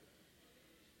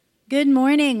Good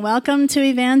morning. Welcome to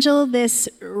Evangel this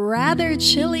rather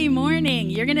chilly morning.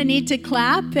 You're going to need to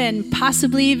clap and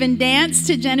possibly even dance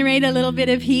to generate a little bit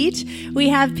of heat. We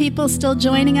have people still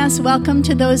joining us. Welcome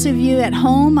to those of you at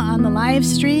home on the live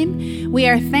stream. We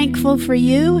are thankful for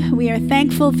you. We are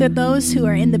thankful for those who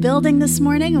are in the building this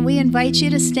morning, and we invite you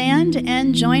to stand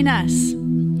and join us.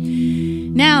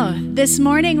 Now, this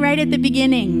morning, right at the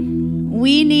beginning,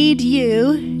 we need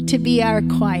you to be our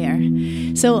choir.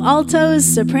 So altos,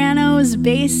 sopranos,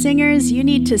 bass singers, you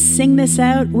need to sing this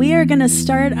out. We are going to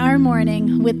start our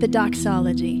morning with the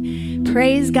doxology.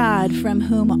 Praise God, from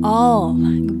whom all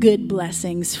good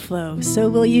blessings flow. So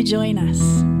will you join us?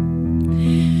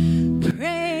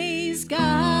 Praise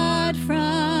God,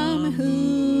 from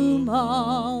whom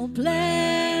all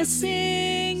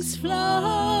blessings flow.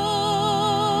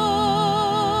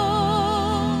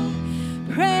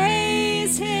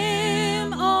 Praise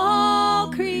Him,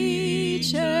 all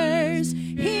creatures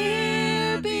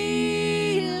here below.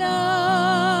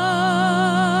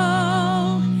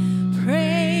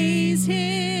 Praise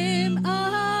Him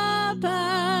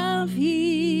above,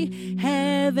 ye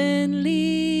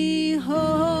heavenly hosts.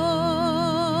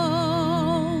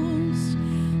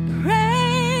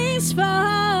 Praise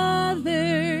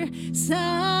Father,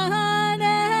 Son,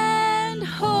 and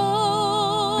Holy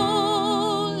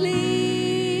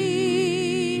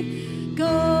Ghost.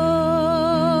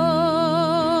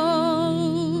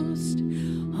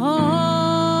 Amen.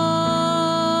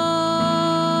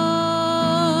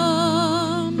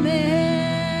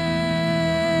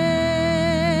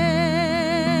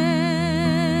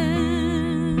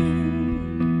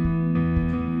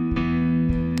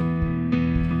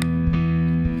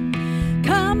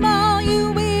 Come all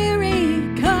you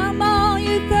weary, come all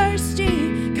you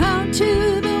thirsty, come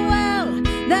to the well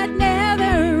that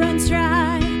never runs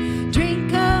dry.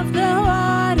 Drink of the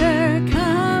water,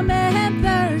 come and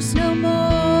thirst no more.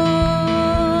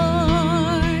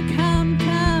 Come,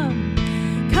 come,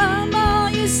 come all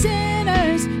you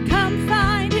sinners, come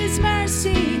find His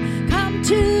mercy. Come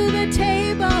to the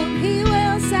table, He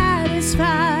will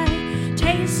satisfy.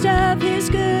 Taste of His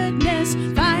goodness,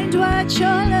 find what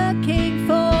you're looking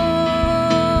for.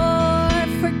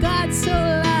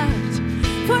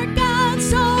 For God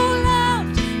so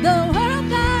loved the world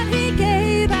that He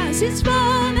gave us His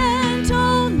one and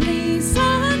only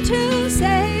Son to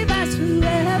save us.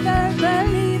 Whoever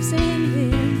believes in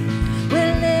Him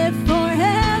will live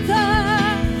forever.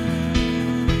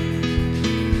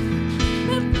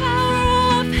 The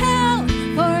power of hell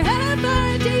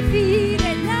forever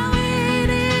defeated. Now it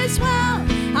is well.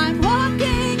 I'm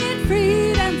walking in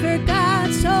freedom, for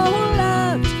God so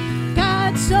loved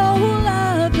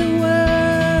the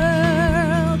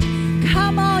world.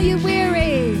 Come all you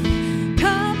weary,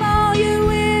 come all you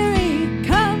weary,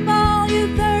 come all you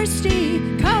thirsty,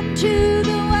 come to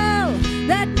the well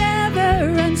that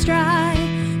never runs dry.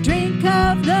 Drink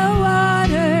of the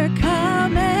water,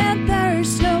 come and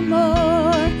thirst no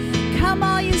more. Come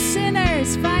all you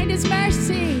sinners, find His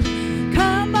mercy.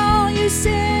 Come all you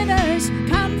sinners,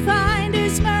 come find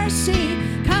His mercy.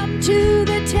 Come to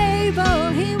the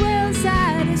table, He will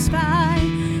satisfy.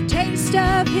 Taste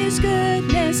of His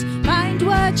goodness, find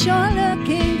what you're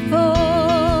looking for.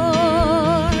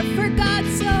 For God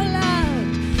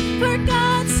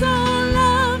so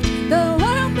loved the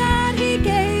world that He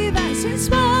gave us His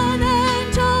one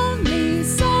and only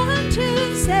Son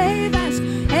to save us.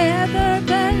 Whoever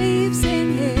believes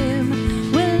in Him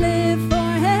will live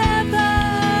forever.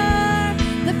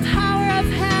 The power of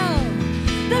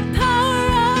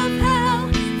hell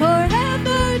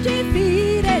forever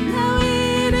defeated. Now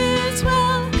it is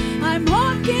well. I'm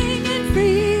walking in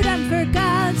freedom, for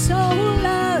God so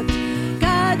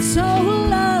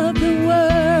loved the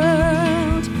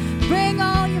world. Bring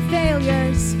all your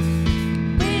failures,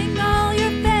 bring all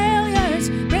your failures,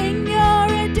 bring your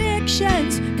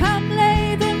addictions. Come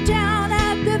lay them down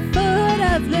at the foot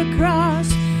of the cross.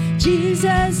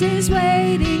 Jesus is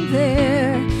waiting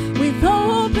there with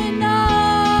open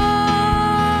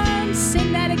arms.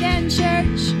 Sing that again,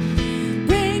 church.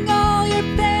 Bring all your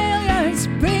failures,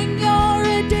 bring your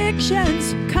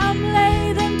addictions. Come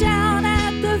lay them down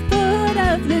at the foot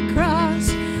of the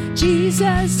cross.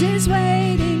 Jesus is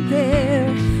waiting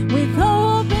there with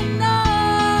open arms.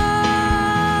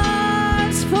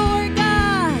 For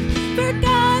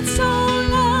God so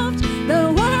loved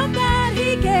the world that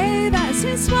He gave us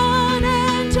His one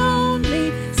and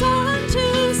only Son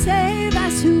to save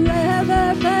us.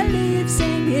 Whoever believes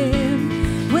in Him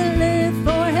will live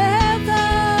forever.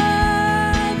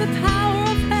 The power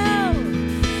of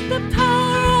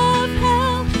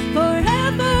hell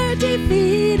forever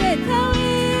defeated. Now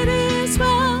it is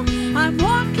well. I'm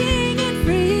walking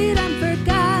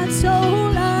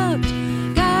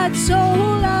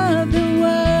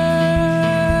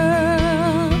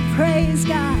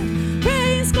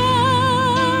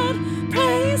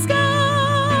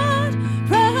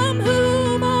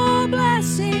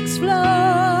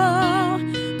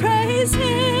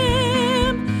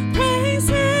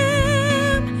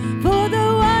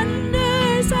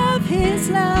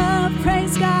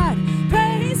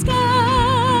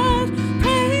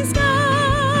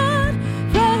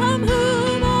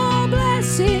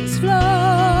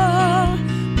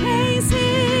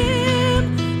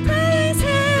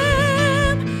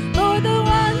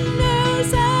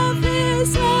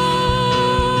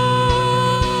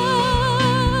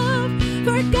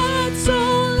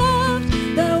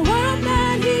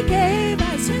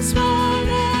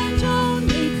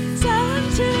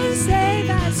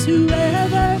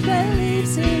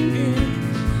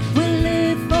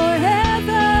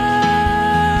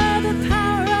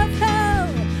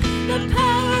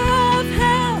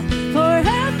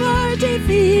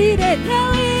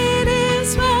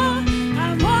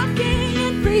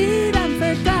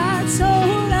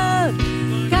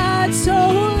God so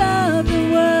loved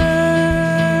the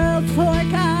world, for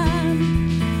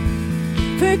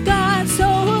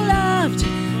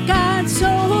God so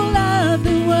loved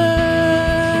the world.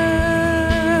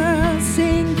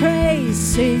 Sing praise,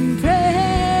 sing praise,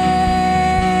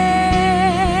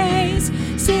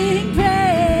 sing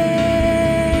praise,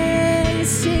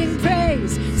 sing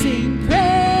praise, sing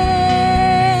praise,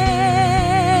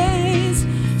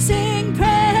 sing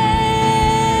praise.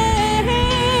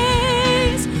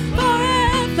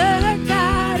 Forever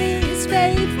God is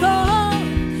faithful,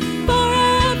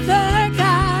 forever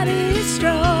God is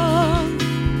strong,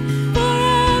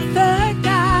 forever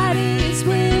God is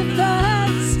with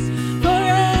us,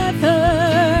 forever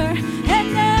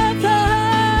and ever.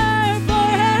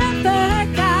 Forever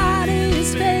God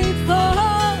is faithful,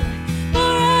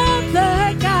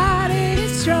 forever God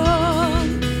is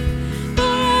strong,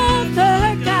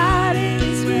 forever God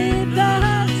is with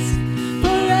us,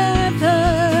 forever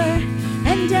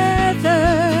and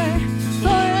ever,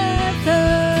 forever.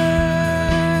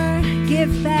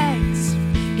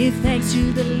 Give thanks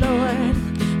to the Lord,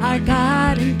 our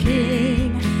God and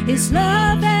King. His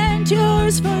love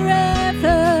endures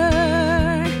forever.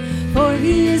 For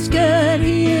He is good,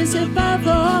 He is above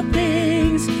all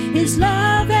things. His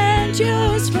love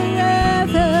endures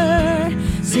forever.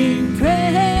 Sing praise,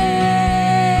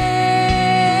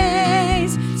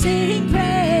 sing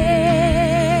praise,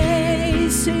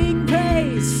 sing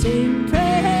praise, sing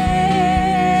praise,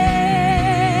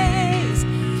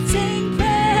 sing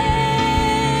praise.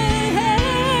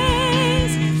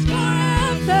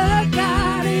 Forever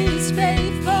God is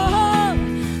faithful,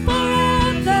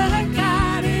 forever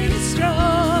God is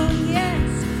strong,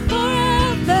 yes.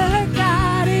 Forever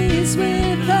God is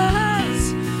with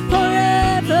us,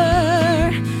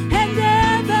 forever and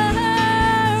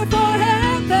ever.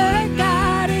 Forever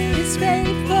God is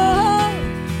faithful,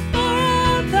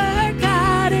 forever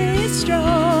God is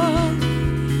strong,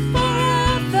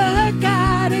 forever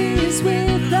God is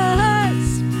with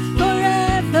us,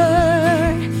 forever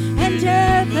and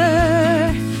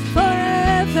ever,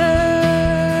 forever.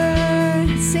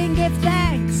 Sing, give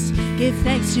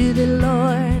thanks to the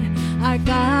Lord, our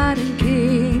God and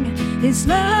King. His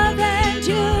love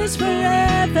endures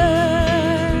forever.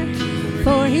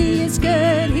 For He is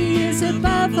good, He is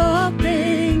above all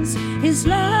things. His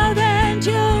love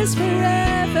endures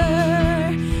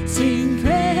forever. Sing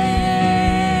praise,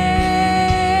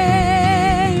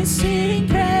 sing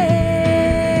praise,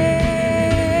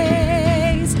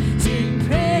 sing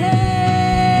praise,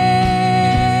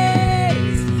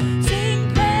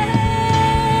 sing praise.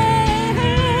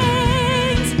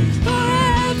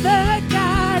 Forever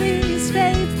God is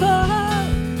faithful,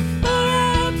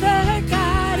 forever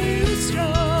God is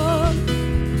strong,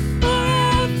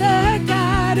 forever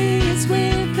God is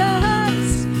with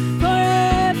us,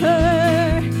 forever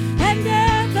and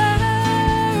ever.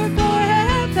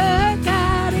 Forever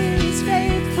God is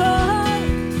faithful,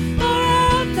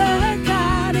 forever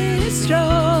God is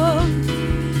strong,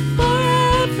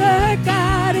 forever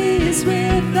God is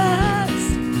with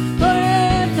us,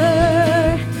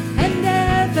 forever and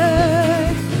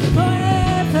ever,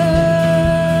 forever.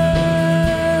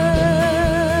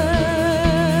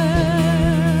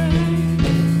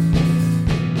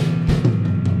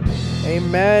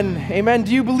 Amen. Amen.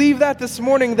 Do you believe that this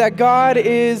morning, that God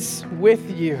is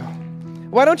with you?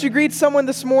 Why don't you greet someone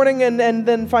this morning and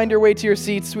then find your way to your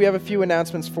seats? We have a few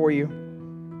announcements for you.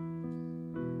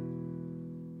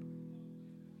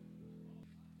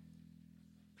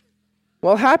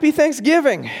 Well, happy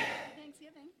Thanksgiving.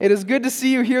 It is good to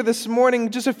see you here this morning.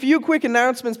 Just a few quick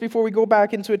announcements before we go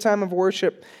back into a time of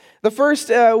worship. The first,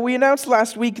 we announced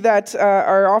last week that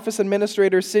our office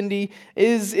administrator, Cindy,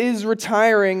 is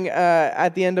retiring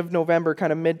at the end of November,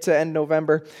 kind of mid to end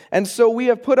November. And so we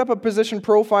have put up a position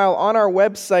profile on our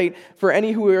website for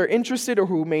any who are interested or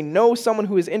who may know someone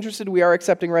who is interested. We are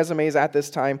accepting resumes at this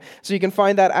time. So you can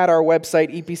find that at our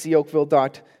website,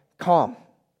 epcoakville.com.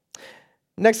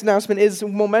 Next announcement is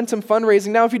Momentum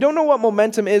Fundraising. Now, if you don't know what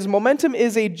Momentum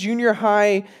is a junior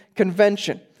high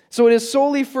convention. So it is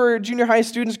solely for junior high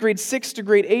students, grade 6 to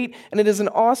grade 8, and it is an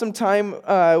awesome time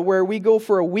where we go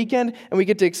for a weekend and we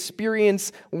get to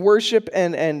experience worship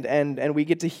and we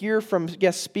get to hear from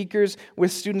guest speakers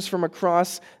with students from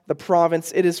across the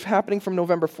province. It is happening from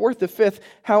November 4th to 5th.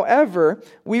 However,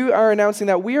 we are announcing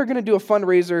that we are going to do a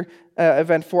fundraiser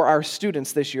event for our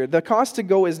students this year. The cost to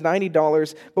go is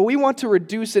 $90, but we want to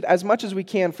reduce it as much as we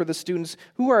can for the students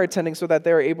who are attending so that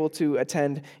they're able to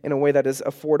attend in a way that is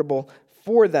affordable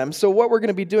for them. So what we're going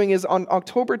to be doing is on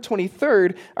October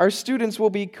 23rd, our students will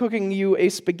be cooking you a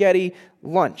spaghetti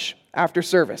lunch after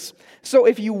service. So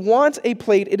if you want a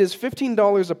plate, it is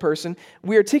 $15 a person.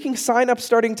 We are taking sign-up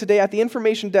starting today at the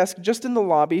information desk just in the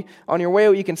lobby. On your way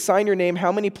out, you can sign your name,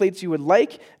 how many plates you would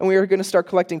like, and we are going to start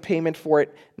collecting payment for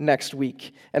it next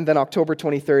week. And then October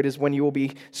 23rd is when you will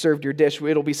be served your dish.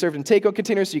 It'll be served in takeout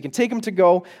containers, so you can take them to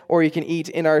go, or you can eat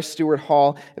in our Stewart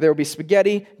Hall. There will be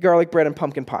spaghetti, garlic bread, and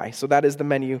pumpkin pie. So that is the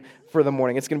menu for the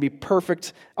morning. It's going to be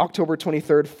perfect October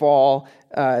 23rd fall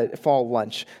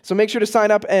lunch. So make sure to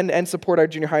sign up and support our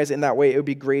junior highs in that way. It would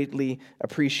be greatly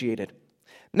appreciated.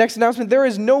 Next announcement, there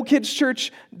is no kids'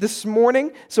 church this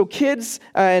morning. So kids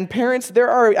and parents, there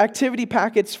are activity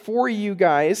packets for you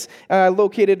guys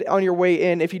located on your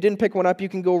way in. If you didn't pick one up, you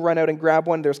can go run out and grab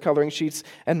one. There's coloring sheets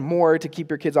and more to keep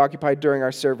your kids occupied during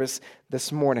our service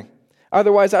this morning.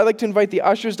 Otherwise, I'd like to invite the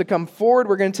ushers to come forward.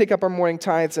 We're going to take up our morning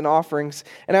tithes and offerings.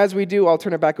 And as we do, I'll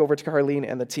turn it back over to Carlene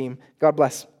and the team. God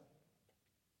bless.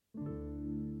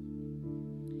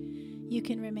 You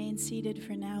can remain seated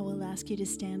for now. We'll ask you to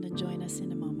stand and join us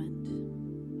in a moment.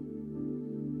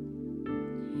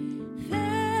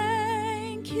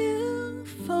 Thank you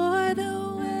for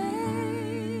the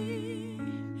way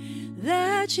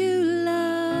that you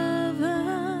love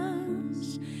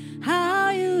us, how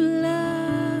you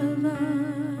love us.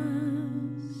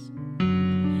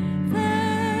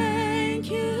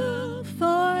 Thank you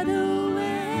for the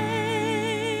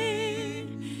way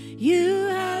you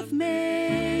have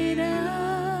made us.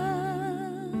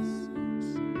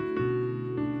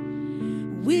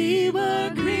 We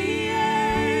were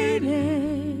created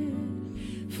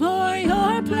for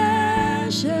your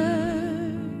pleasure,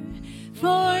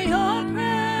 for your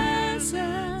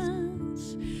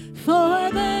presence,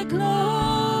 for the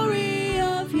glory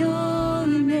of your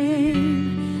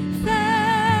name.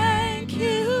 Thank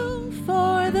you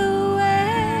for the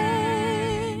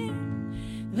way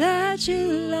that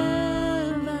you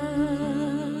love us.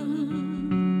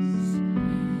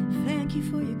 Thank you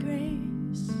for your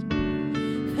grace.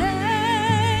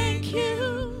 Thank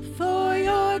you for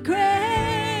your grace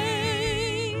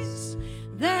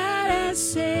that has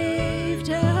saved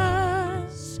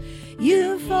us.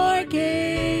 You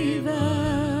forgave us.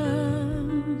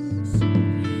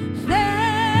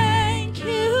 Thank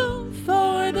you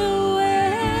for the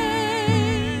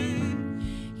way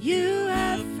you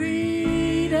have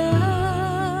freed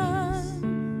us.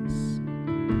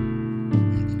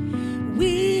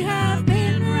 We have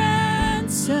been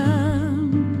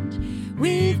ransomed.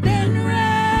 We've been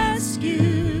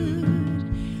rescued.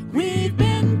 We've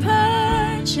been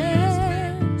purchased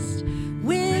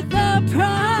with the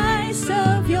price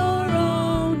of your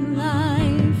own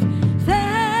life.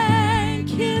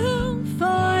 Thank you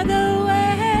for the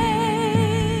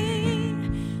way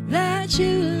that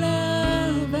you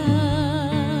love us.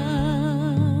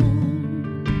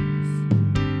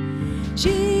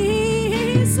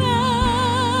 Jesus,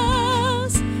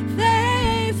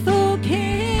 faithful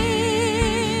King,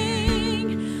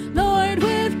 Lord,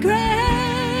 with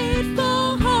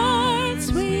grateful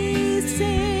hearts we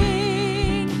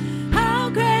sing. How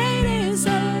great is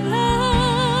the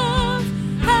love,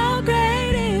 how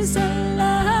great is the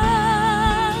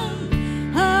love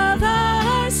of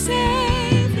our Savior.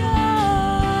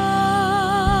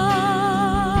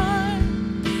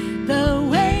 The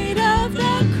weight of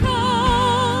the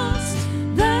cross,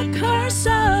 the curse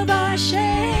of our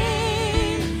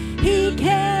shame, He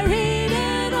carried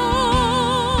it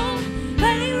all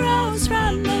when He rose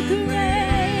from the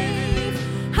grave.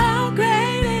 How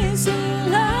great is the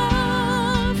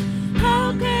love,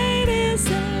 how great is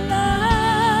the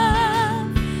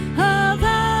love of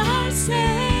our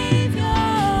Savior,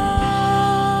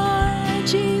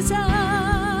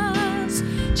 Jesus,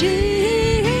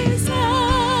 Jesus,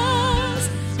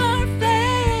 our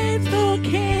faithful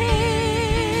King.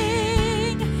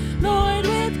 Lord,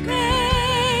 with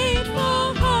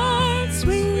grateful hearts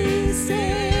we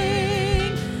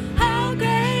sing. How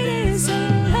great is the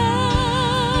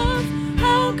love,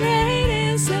 how great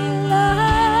is the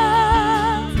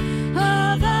love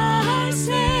of our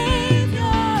Savior.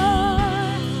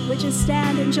 Would you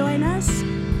stand and join us?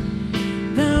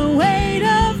 The weight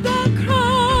of the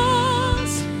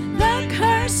cross, the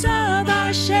curse of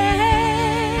our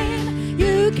shame,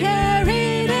 you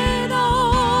carried it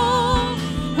all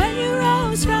when you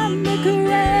rose from the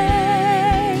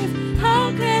grave.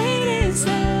 How great is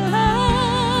the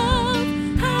love,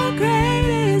 how great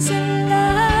is the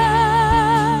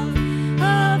love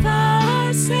of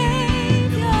our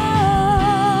Savior,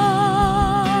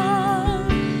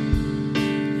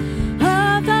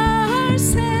 of our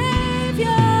Savior.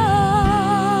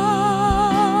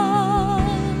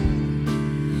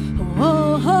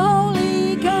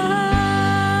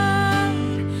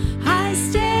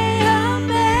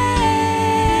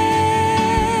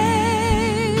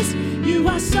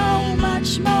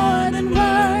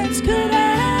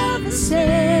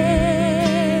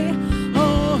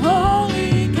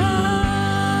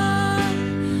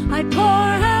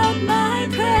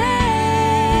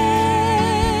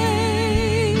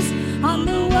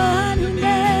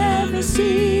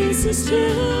 ceases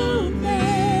to amaze.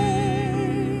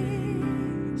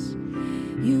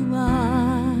 You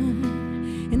are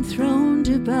enthroned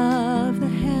above the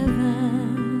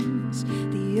heavens,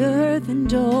 the earth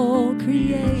and all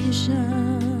creation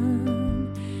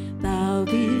bow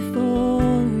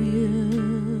before you.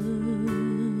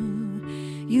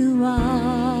 You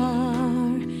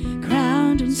are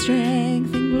crowned in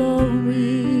strength and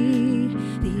glory,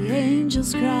 the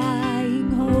angels crying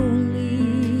holy,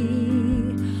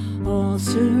 all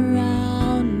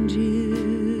surround you.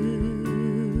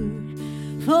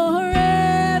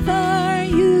 Forever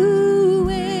you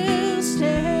will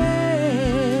stand.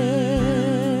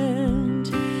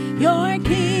 Your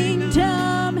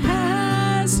kingdom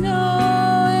has no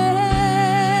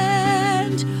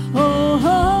end. Oh,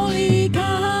 holy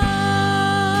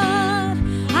God,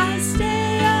 I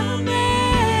stay amazed.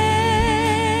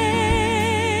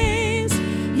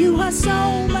 You are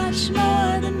so much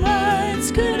more than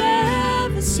words could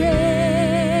ever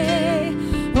say.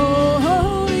 Oh,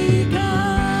 holy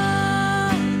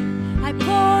God, I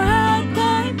pour out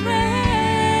my praise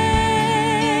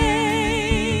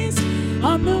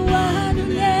on the one who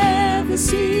never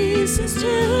ceases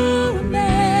to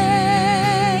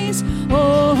amaze.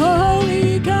 Oh,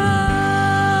 holy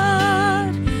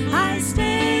God, I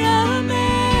stay amazed.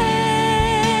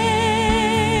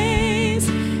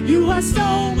 You are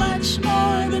so much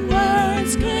more than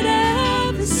words could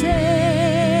ever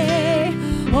say.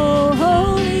 Oh,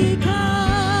 holy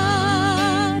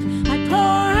God, I pour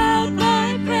out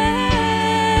my praise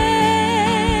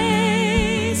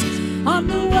on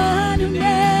the one who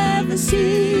never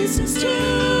ceases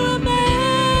to amaze.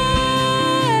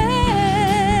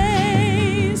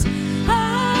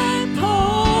 I'm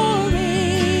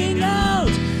pouring out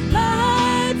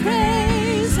my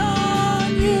praise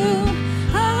on you.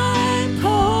 I'm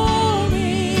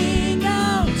pouring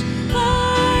out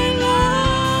my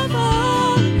love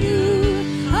on you.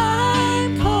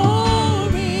 I'm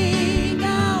pouring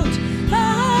out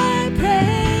my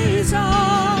praise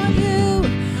on you.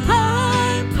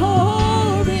 I'm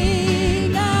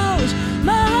pouring out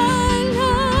my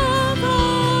love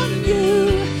on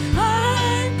you.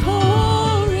 I'm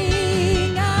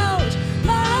pouring out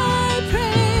my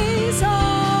praise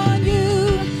on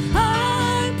you.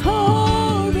 I'm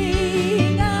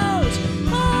pouring out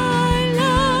my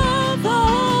love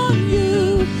on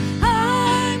you.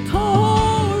 I'm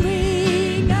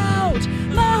pouring out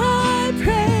my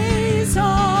praise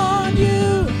on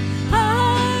you.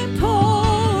 I'm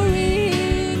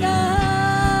pouring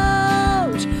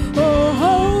out. Oh,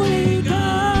 holy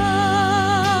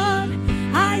God,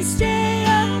 I stay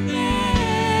amazed.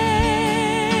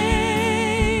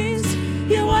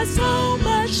 You are so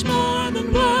much more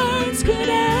than words could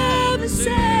ever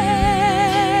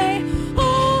say.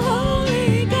 Oh,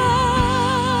 holy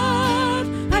God,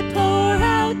 I pour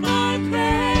out my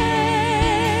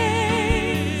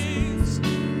praise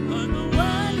on the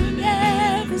one who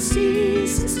never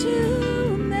ceases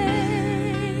to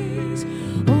amaze.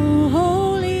 Oh,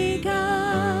 holy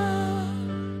God,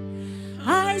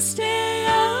 I stay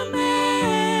amazed.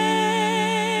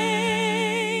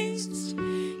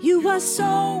 You are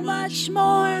so much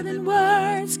more than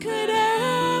words could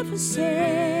ever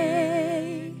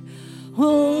say.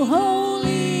 Oh,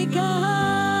 holy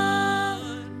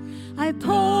God, I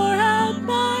pour out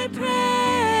my praise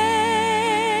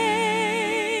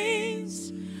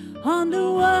on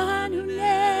the one who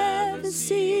never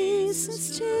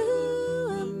ceases to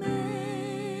amaze.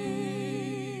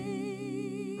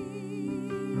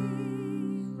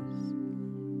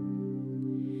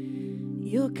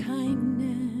 Your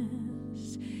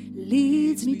kindness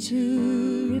leads me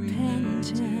to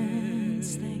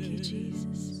repentance. Thank you,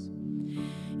 Jesus.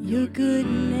 Your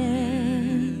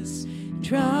goodness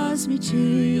draws me to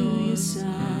your side.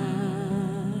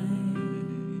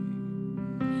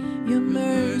 Your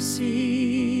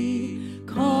mercy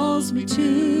calls me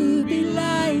to be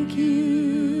like you.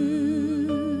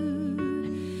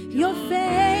 Your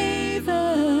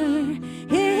favor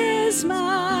is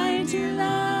my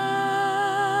delight.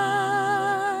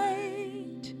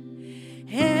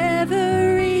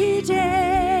 Every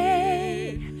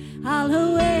day I'll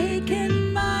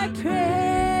awaken my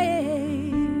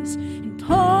praise and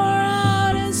pour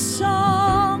out a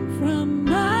song from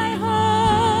my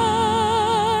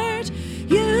heart.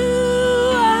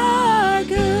 You are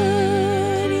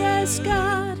good.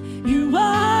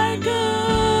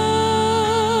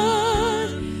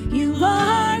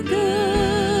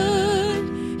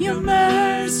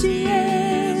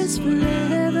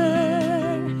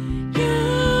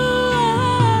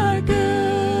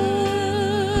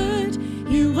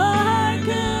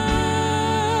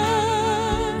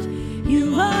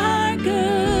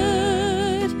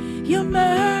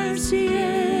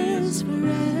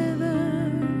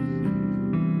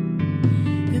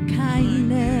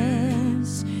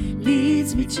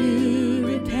 me to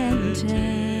repentance.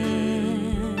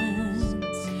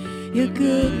 Your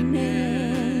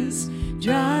goodness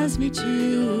draws me to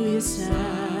your side.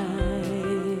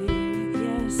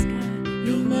 Yes, God.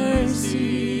 Your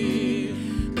mercy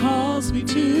calls me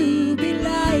to be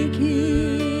like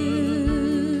you.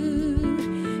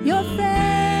 Your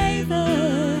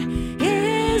favor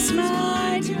is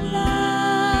my delight.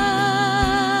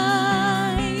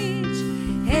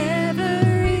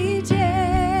 Every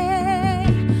day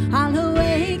I'll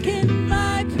awaken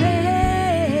my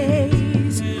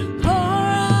praise, pour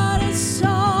out a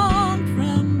song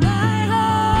from my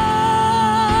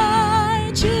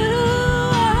heart. You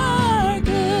are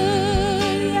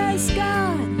good, yes,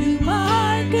 God, you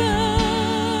are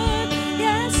good.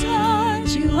 Yes, Lord,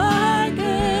 you are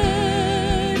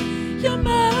good. Your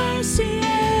mercy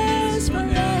is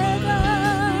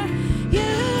forever. You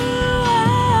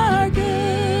are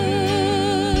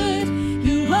good.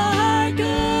 You are good.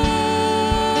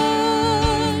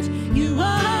 You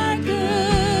are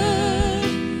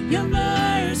good. Your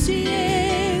mercy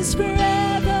is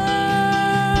forever.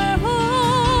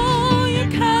 Oh, your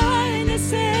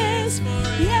kindness is,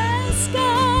 yes,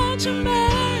 God, your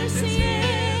mercy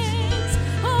is.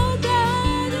 Oh,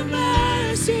 God, your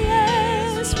mercy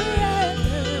is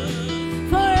forever.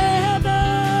 Forever.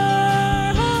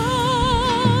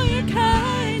 Oh, your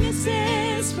kindness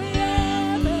is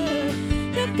forever.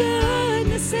 Your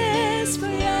goodness is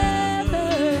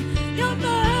forever. Your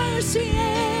mercy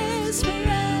is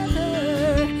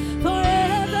forever.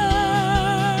 Forever.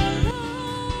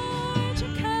 Lord,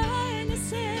 your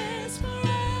kindness is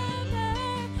forever.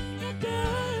 Your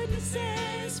goodness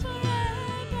is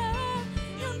forever.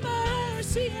 Your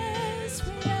mercy is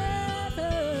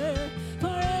forever.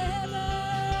 Forever.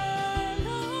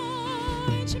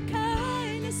 Lord, your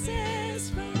kindness is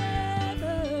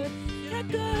forever. Your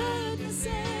goodness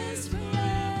is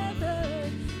forever.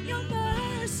 Your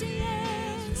mercy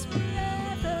is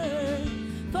forever.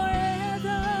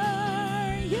 Forever.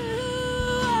 You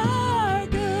are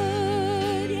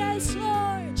good. Yes,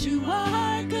 Lord, you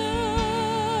are good.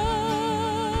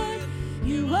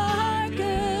 You are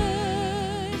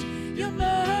good. Your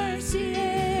mercy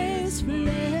is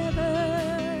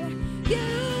forever. You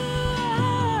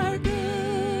are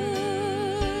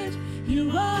good.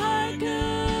 You are good.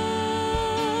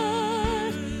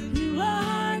 You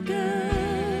are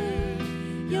good.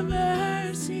 Your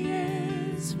mercy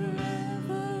is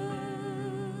forever.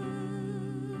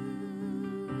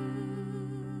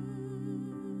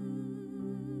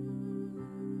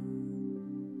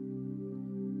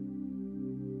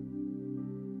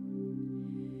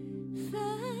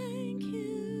 Thank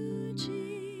you,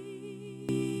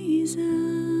 Jesus.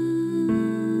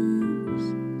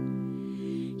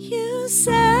 You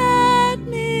set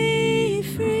me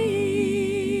free.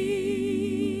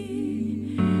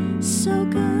 So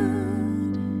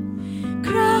good.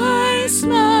 Christ,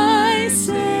 my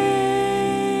Savior,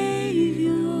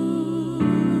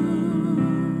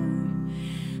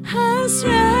 has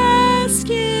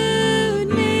rescued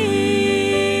me.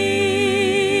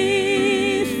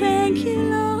 Thank you,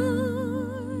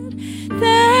 Lord.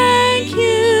 Thank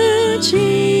you,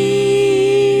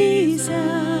 Jesus.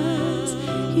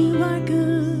 You are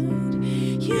good.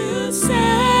 You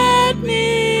set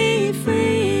me free.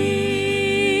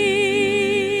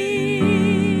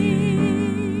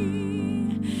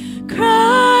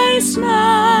 Christ,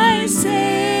 my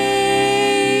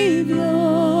Savior,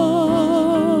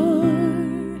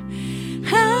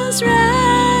 has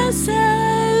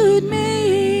rescued me.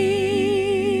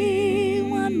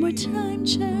 One more time,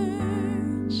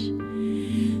 church.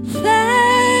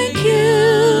 Thank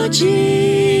you,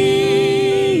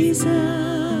 Jesus.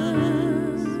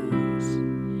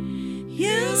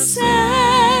 You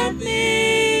set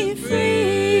me free.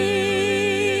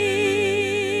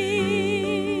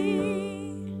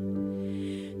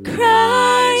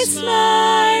 Christ,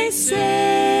 my Savior,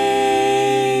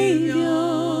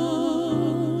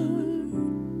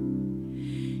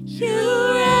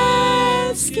 you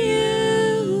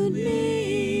rescued me.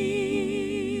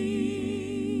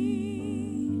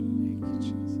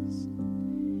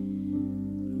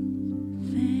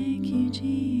 Thank you,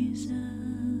 Jesus.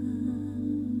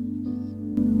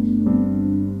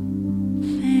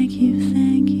 Thank you,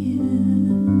 thank you.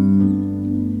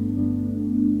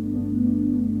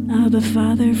 Abba,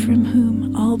 Father, from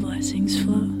whom all blessings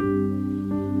flow.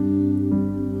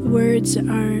 Words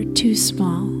are too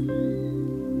small.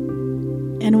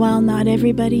 And while not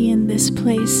everybody in this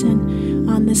place and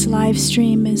on this live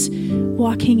stream is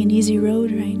walking an easy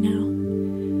road right now,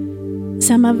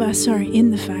 some of us are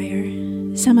in the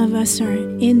fire. Some of us are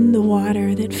in the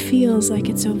water that feels like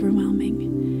it's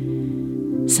overwhelming.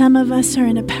 some of us are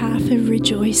in a path of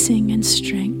rejoicing and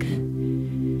strength.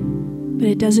 But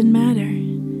it doesn't matter,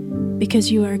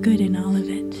 because you are good in all of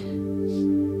it.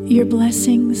 Your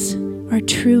blessings are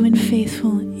true and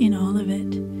faithful in all of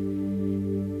it.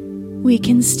 We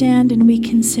can stand and we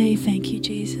can say, thank you,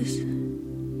 Jesus.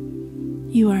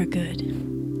 You are good.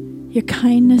 Your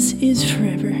kindness is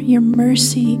forever. Your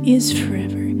mercy is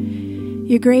forever.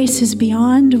 Your grace is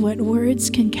beyond what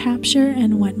words can capture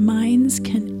and what minds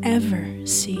can ever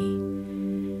see.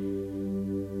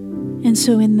 And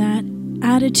so in that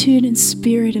attitude and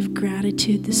spirit of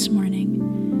gratitude this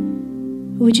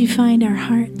morning, would you find our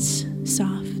hearts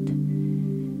soft?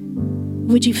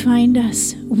 Would you find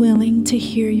us willing to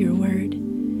hear your word,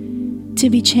 to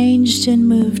be changed and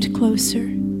moved closer,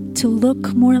 to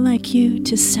look more like you,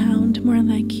 to sound more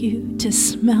like you, to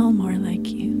smell more like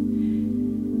you?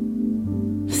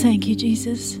 Thank you,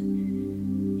 Jesus.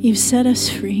 You've set us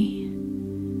free,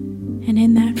 and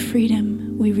in that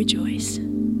freedom we rejoice.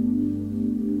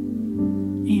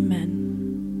 Amen.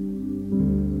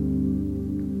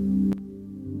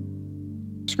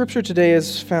 Scripture today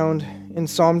is found in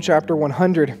Psalm chapter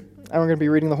 100, and we're going to be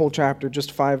reading the whole chapter,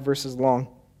 just 5 verses long.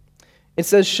 It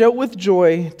says, "Shout with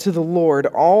joy to the Lord,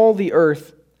 all the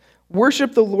earth.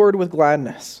 Worship the Lord with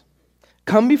gladness.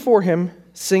 Come before him,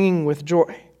 singing with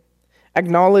joy.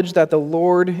 Acknowledge that the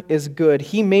Lord is good.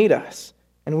 He made us,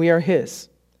 and we are his.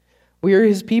 We are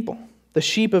his people, the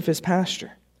sheep of his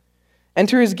pasture.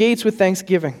 Enter his gates with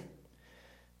thanksgiving.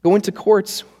 Go into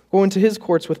his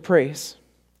courts with praise.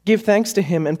 Give thanks to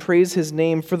him and praise his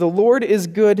name, for the Lord is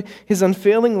good. His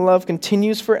unfailing love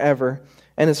continues forever,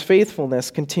 and his faithfulness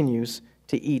continues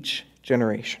to each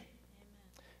generation."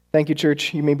 Thank you,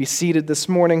 church. You may be seated this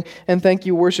morning, and thank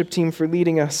you, worship team, for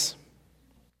leading us.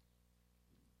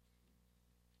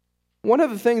 One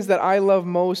of the things that I love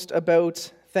most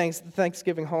about the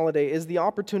Thanksgiving holiday is the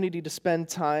opportunity to spend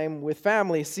time with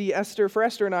family. See, for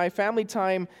Esther and I, family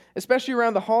time, especially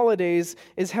around the holidays,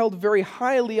 is held very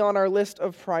highly on our list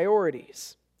of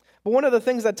priorities. But one of the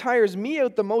things that tires me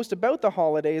out the most about the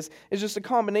holidays is just a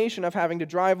combination of having to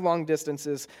drive long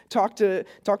distances, talk to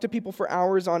people for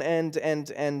hours on end,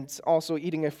 and also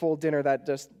eating a full dinner that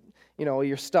just,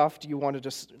 you're stuffed, you want to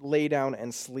just lay down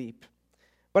and sleep.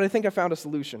 But I think I found a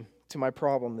solution to my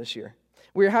problem this year.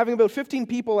 We're having about 15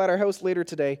 people at our house later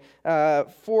today,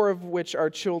 4 of which are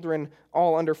children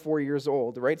all under 4 years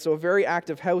old, right? So a very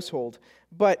active household.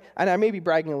 And I may be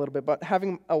bragging a little bit, but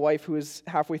having a wife who is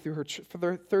halfway through her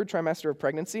third trimester of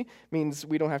pregnancy means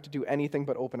we don't have to do anything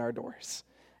but open our doors.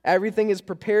 Everything is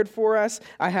prepared for us.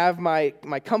 I have my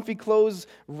comfy clothes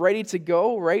ready to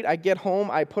go, right? I get home,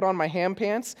 I put on my ham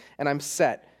pants, and I'm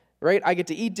set. Right? I get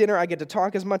to eat dinner, I get to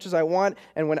talk as much as I want,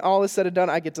 and when all is said and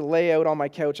done, I get to lay out on my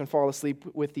couch and fall asleep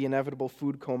with the inevitable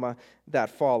food coma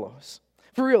that follows.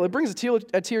 For real, it brings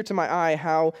a tear to my eye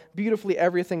how beautifully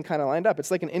everything kind of lined up. It's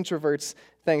like an introvert's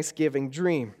Thanksgiving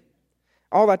dream.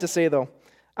 All that to say, though,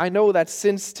 I know that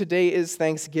since today is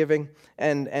Thanksgiving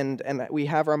and we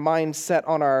have our minds set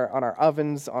on our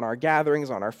ovens, on our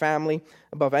gatherings, on our family,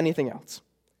 above anything else.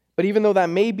 But even though that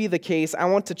may be the case, I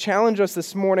want to challenge us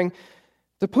this morning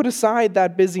to put aside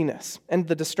that busyness and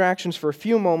the distractions for a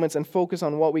few moments and focus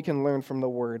on what we can learn from the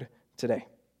Word today.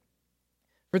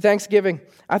 For Thanksgiving,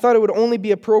 I thought it would only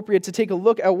be appropriate to take a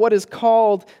look at what is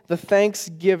called the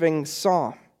Thanksgiving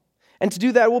Psalm. And to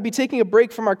do that, we'll be taking a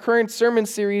break from our current sermon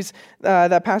series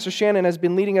that Pastor Shannon has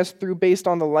been leading us through based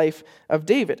on the life of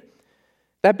David.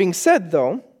 That being said,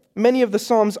 though, many of the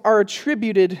Psalms are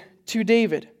attributed to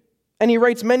David. And he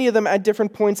writes many of them at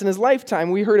different points in his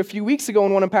lifetime. We heard a few weeks ago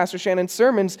in one of Pastor Shannon's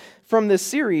sermons from this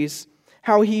series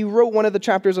how he wrote one of the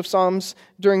chapters of Psalms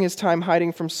during his time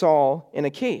hiding from Saul in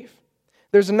a cave.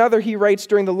 There's another he writes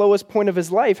during the lowest point of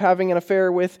his life, having an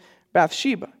affair with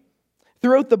Bathsheba.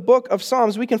 Throughout the book of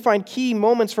Psalms, we can find key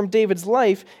moments from David's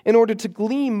life in order to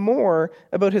glean more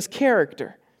about his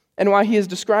character and why he is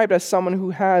described as someone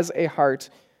who has a heart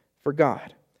for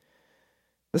God.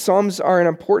 The Psalms are an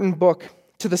important book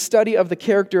to the study of the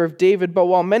character of David, but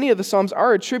while many of the Psalms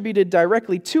are attributed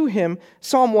directly to him,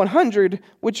 Psalm 100,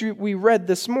 which we read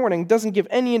this morning, doesn't give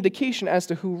any indication as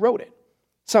to who wrote it.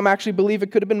 Some actually believe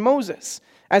it could have been Moses,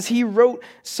 as he wrote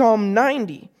Psalm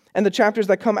 90, and the chapters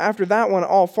that come after that one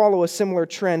all follow a similar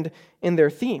trend in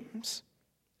their themes.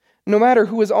 No matter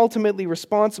who is ultimately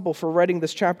responsible for writing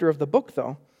this chapter of the book,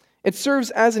 though, it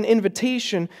serves as an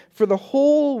invitation for the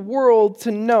whole world to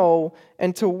know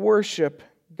and to worship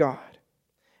God.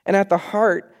 And at the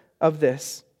heart of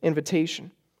this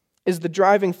invitation is the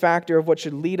driving factor of what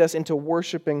should lead us into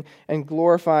worshiping and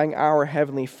glorifying our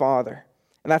Heavenly Father.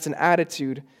 And that's an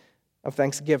attitude of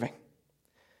thanksgiving.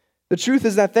 The truth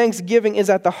is that thanksgiving is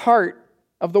at the heart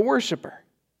of the worshiper.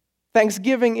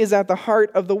 Thanksgiving is at the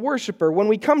heart of the worshiper. When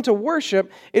we come to worship,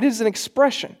 it is an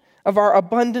expression of our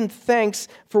abundant thanks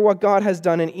for what God has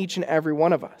done in each and every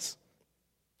one of us.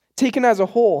 Taken as a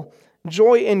whole,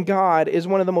 joy in God is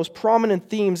one of the most prominent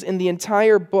themes in the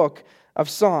entire book of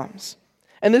Psalms.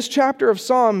 And this chapter of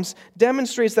Psalms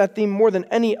demonstrates that theme more than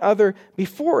any other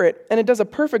before it, and it does a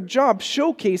perfect job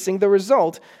showcasing the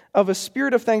result of a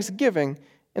spirit of thanksgiving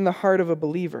in the heart of a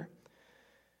believer.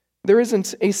 There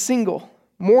isn't a single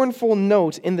mournful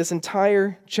note in this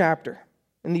entire chapter.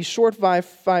 In these short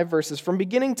five verses, from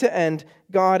beginning to end,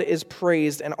 God is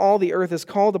praised, and all the earth is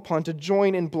called upon to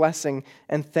join in blessing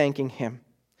and thanking Him.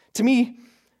 To me,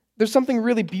 there's something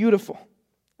really beautiful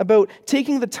about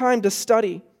taking the time to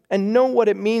study and know what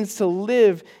it means to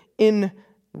live in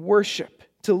worship,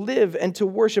 to live and to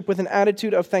worship with an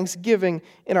attitude of thanksgiving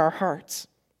in our hearts.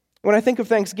 When I think of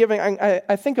thanksgiving,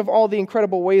 I think of all the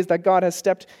incredible ways that God has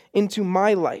stepped into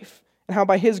my life and how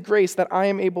by His grace that I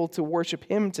am able to worship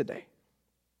Him today.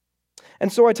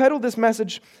 And so I titled this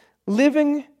message,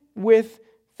 Living with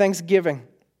Thanksgiving.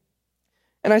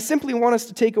 And I simply want us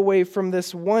to take away from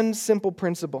this one simple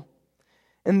principle.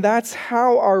 And that's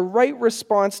how our right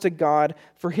response to God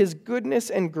for His goodness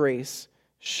and grace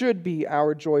should be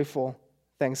our joyful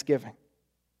thanksgiving.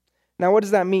 Now, what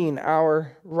does that mean,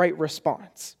 our right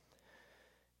response?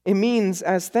 It means,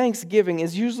 as thanksgiving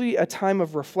is usually a time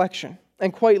of reflection,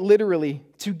 and quite literally,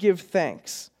 to give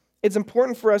thanks. It's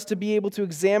important for us to be able to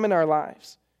examine our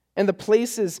lives and the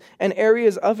places and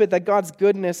areas of it that God's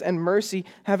goodness and mercy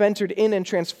have entered in and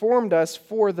transformed us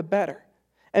for the better.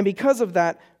 And because of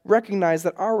that, recognize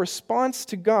that our response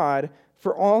to God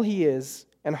for all He is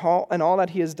and all that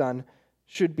He has done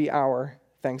should be our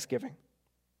thanksgiving.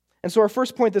 And so our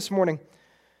first point this morning,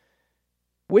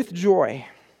 with joy.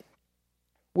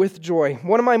 With joy.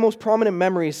 One of my most prominent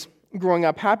memories growing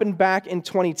up happened back in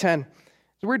 2010.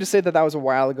 It's weird to say that was a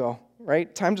while ago,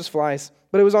 right? Time just flies.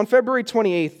 But it was on February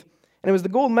 28th, and it was the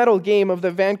gold medal game of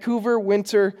the Vancouver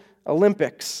Winter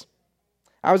Olympics.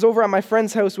 I was over at my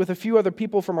friend's house with a few other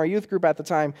people from our youth group at the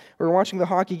time. We were watching the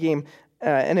hockey game,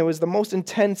 and it was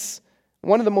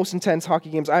one of the most intense hockey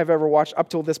games I've ever watched up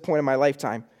till this point in my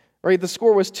lifetime. Right? The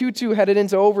score was 2-2 headed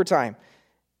into overtime.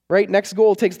 Right? Next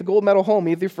goal takes the gold medal home,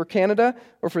 either for Canada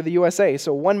or for the USA.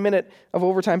 So 1 minute of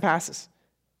overtime passes,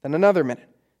 then another minute,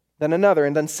 then another,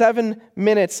 and then 7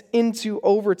 minutes into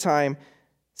overtime,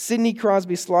 Sidney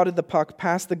Crosby slotted the puck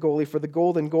past the goalie for the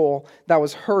golden goal that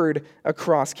was heard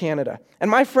across Canada. And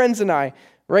my friends and I,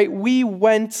 right, we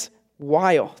went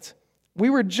wild. We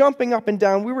were jumping up and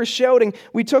down. We were shouting.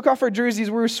 We took off our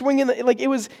jerseys. We were swinging. It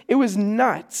was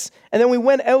nuts. And then we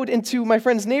went out into my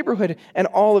friend's neighborhood, and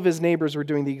all of his neighbors were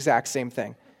doing the exact same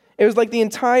thing. It was like the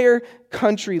entire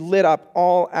country lit up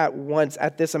all at once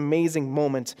at this amazing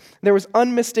moment. There was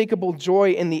unmistakable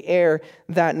joy in the air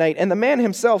that night. And the man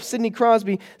himself, Sidney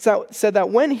Crosby, said that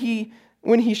when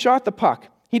he shot the puck,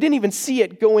 he didn't even see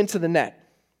it go into the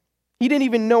net. He didn't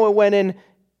even know it went in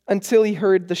until he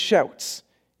heard the shouts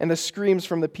and the screams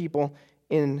from the people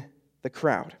in the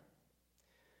crowd.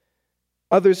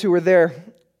 Others who were there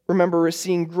remember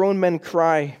seeing grown men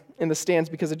cry in the stands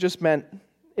because it just meant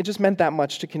that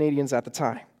much to Canadians at the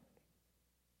time.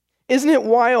 Isn't it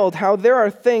wild how there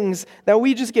are things that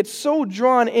we just get so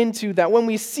drawn into that when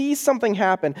we see something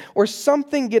happen or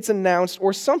something gets announced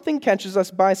or something catches us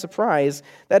by surprise,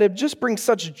 that it just brings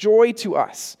such joy to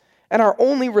us. And our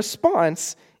only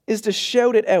response is to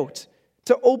shout it out,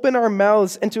 to open our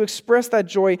mouths and to express that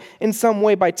joy in some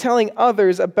way by telling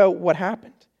others about what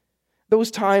happened. Those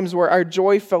times where our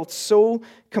joy felt so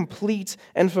complete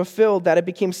and fulfilled that it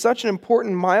became such an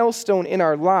important milestone in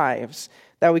our lives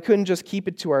that we couldn't just keep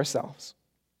it to ourselves.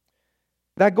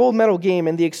 That gold medal game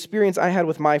and the experience I had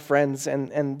with my friends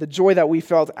and the joy that we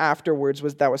felt afterwards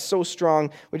was so strong,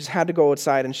 we just had to go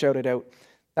outside and shout it out.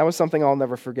 That was something I'll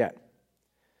never forget.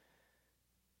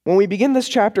 When we begin this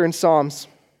chapter in Psalms,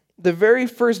 the very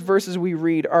first verses we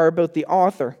read are about the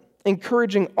author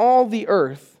encouraging all the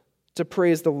earth to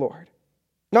praise the Lord.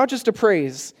 Not just to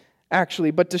praise, actually,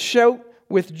 but to shout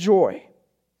with joy.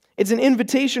 It's an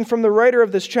invitation from the writer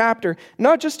of this chapter,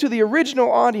 not just to the original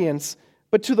audience,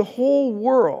 but to the whole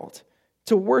world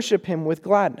to worship Him with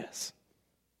gladness.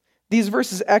 These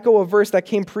verses echo a verse that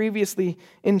came previously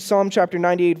in Psalm chapter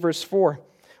 98, verse 4,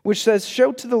 which says,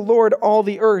 "Shout to the Lord, all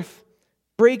the earth,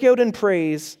 break out in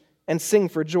praise, and sing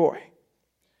for joy."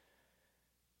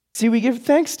 See, we give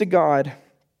thanks to God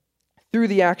through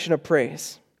the action of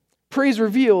praise. Praise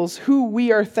reveals who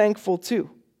we are thankful to.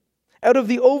 Out of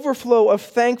the overflow of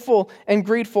thankful and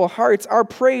grateful hearts, our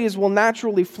praise will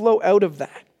naturally flow out of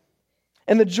that.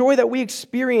 And the joy that we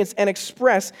experience and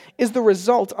express is the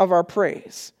result of our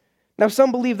praise. Now, some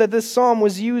believe that this psalm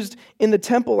was used in the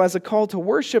temple as a call to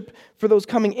worship for those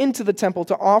coming into the temple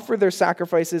to offer their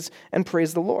sacrifices and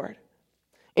praise the Lord.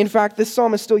 In fact, this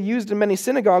psalm is still used in many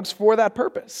synagogues for that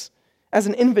purpose, as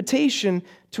an invitation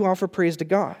to offer praise to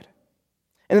God.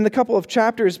 And in the couple of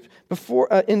chapters before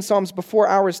in Psalms before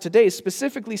ours today,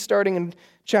 specifically starting in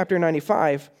chapter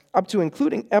 95, up to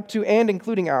and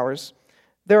including ours,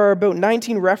 there are about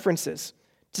 19 references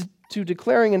to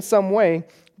declaring in some way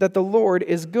that the Lord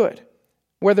is good,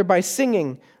 whether by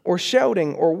singing or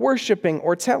shouting or worshiping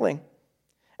or telling.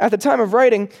 At the time of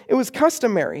writing, it was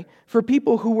customary for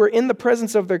people who were in the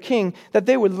presence of their king that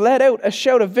they would let out a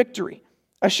shout of victory,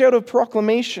 a shout of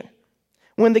proclamation.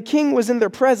 When the king was in their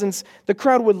presence, the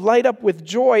crowd would light up with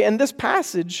joy. And this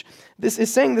passage, this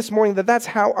is saying this morning that that's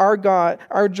how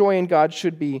our joy in God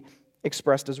should be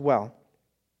expressed as well.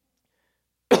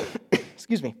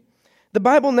 Excuse me. The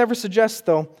Bible never suggests,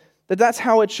 though, that that's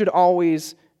how it should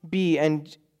always be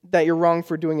and that you're wrong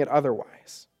for doing it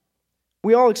otherwise.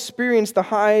 We all experience the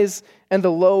highs and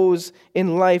the lows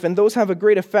in life, and those have a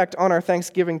great effect on our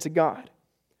thanksgiving to God.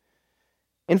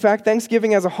 In fact,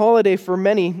 Thanksgiving as a holiday for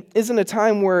many isn't a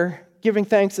time where giving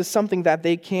thanks is something that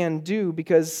they can do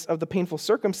because of the painful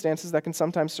circumstances that can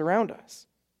sometimes surround us.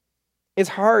 It's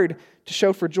hard to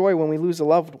shout for joy when we lose a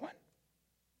loved one.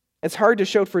 It's hard to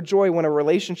shout for joy when a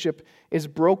relationship is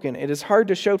broken. It is hard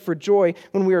to shout for joy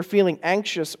when we are feeling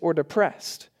anxious or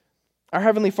depressed. Our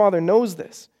Heavenly Father knows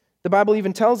this. The Bible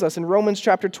even tells us in Romans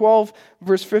chapter 12,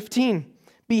 verse 15,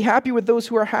 "Be happy with those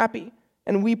who are happy,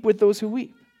 and weep with those who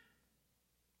weep."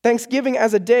 Thanksgiving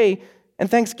as a day and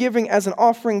thanksgiving as an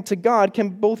offering to God can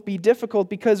both be difficult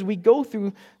because we go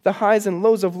through the highs and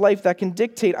lows of life that can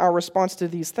dictate our response to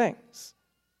these things.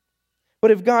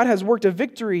 But if God has worked a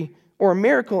victory or a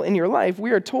miracle in your life, we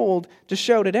are told to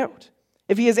shout it out.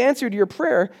 If He has answered your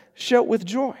prayer, shout with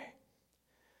joy.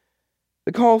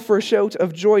 The call for a shout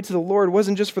of joy to the Lord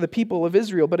wasn't just for the people of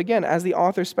Israel, but again, as the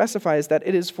author specifies, that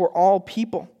it is for all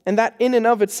people. And that in and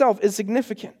of itself is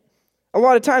significant. A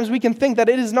lot of times we can think that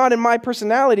it is not in my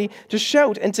personality to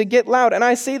shout and to get loud. And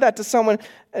I say that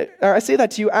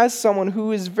to you as someone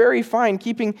who is very fine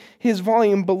keeping his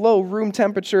volume below room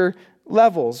temperature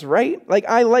levels, right? Like,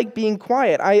 I like being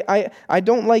quiet. I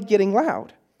don't like getting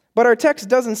loud. But our text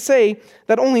doesn't say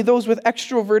that only those with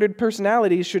extroverted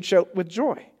personalities should shout with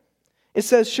joy. It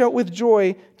says, shout with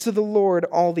joy to the Lord,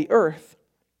 all the earth.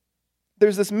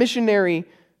 There's this missionary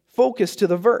focus to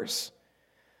the verse.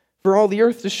 For all the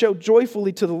earth to shout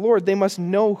joyfully to the Lord, they must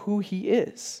know who He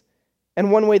is.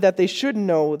 And one way that they should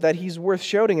know that He's worth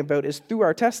shouting about is through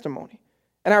our testimony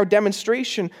and our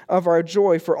demonstration of our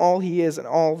joy for all He is and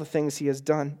all the things He has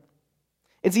done.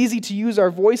 It's easy to use our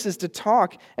voices to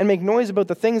talk and make noise about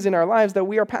the things in our lives that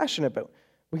we are passionate about.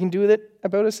 We can do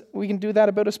that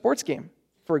about a sports game,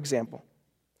 for example.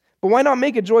 But why not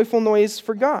make a joyful noise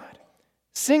for God?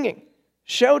 Singing,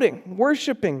 shouting,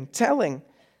 worshiping, telling.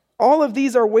 All of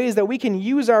these are ways that we can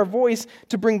use our voice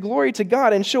to bring glory to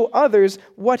God and show others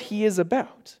what He is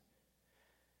about.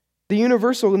 The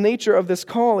universal nature of this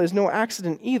call is no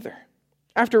accident either.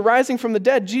 After rising from the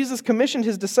dead, Jesus commissioned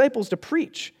His disciples to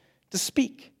preach, to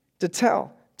speak, to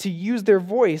tell, to use their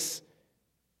voice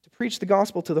to preach the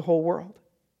gospel to the whole world.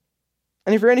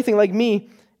 And if you're anything like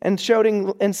me, and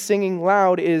shouting and singing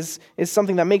loud is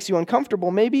something that makes you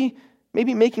uncomfortable, maybe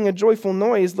making a joyful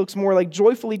noise looks more like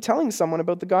joyfully telling someone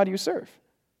about the God you serve.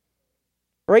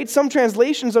 Right? Some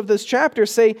translations of this chapter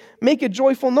say, make a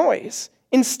joyful noise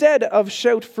instead of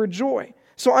shout for joy.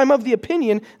 So I'm of the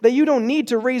opinion that you don't need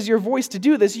to raise your voice to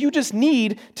do this. You just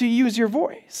need to use your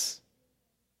voice.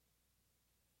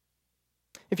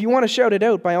 If you want to shout it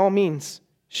out, by all means,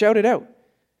 shout it out.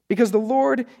 Because the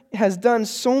Lord has done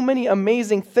so many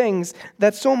amazing things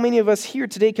that so many of us here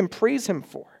today can praise Him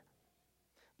for.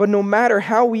 But no matter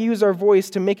how we use our voice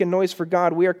to make a noise for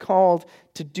God, we are called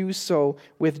to do so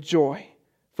with joy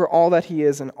for all that He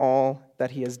is and all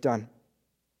that He has done.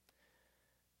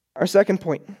 Our second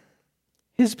point,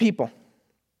 His people.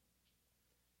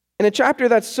 In a chapter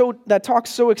that talks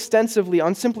so extensively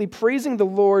on simply praising the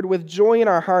Lord with joy in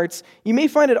our hearts, you may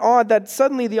find it odd that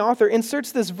suddenly the author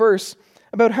inserts this verse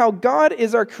about how God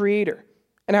is our creator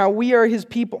and how we are His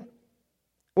people.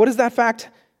 What is that fact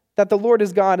that the Lord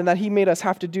is God and that He made us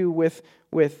have to do with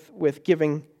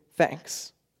giving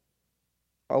thanks?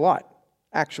 A lot,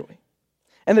 actually.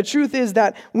 And the truth is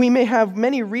that we may have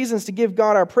many reasons to give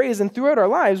God our praise, and throughout our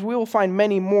lives we will find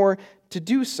many more to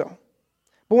do so.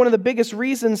 But one of the biggest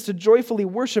reasons to joyfully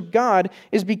worship God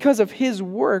is because of His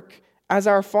work as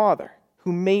our Father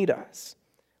who made us.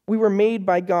 We were made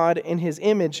by God in his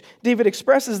image. David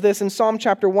expresses this in Psalm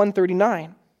chapter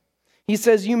 139. He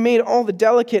says, "You made all the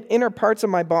delicate inner parts of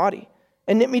my body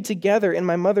and knit me together in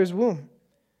my mother's womb."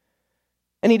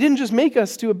 And he didn't just make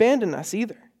us to abandon us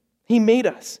either. He made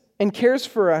us and cares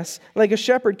for us like a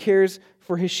shepherd cares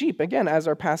for his sheep, again, as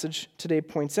our passage today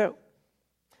points out.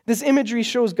 This imagery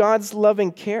shows God's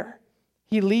loving care.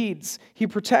 He leads, he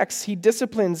protects, he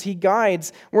disciplines, he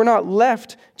guides. We're not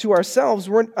left to ourselves.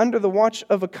 We're under the watch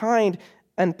of a kind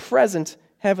and present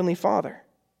Heavenly Father.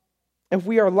 If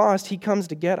we are lost, he comes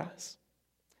to get us.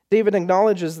 David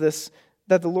acknowledges this,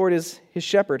 that the Lord is his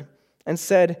shepherd, and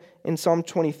said in Psalm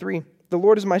 23, "The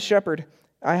Lord is my shepherd.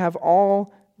 I have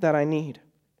all that I need."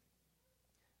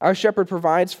 Our shepherd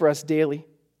provides for us daily,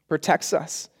 protects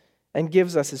us, and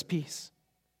gives us his peace.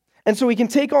 And so we can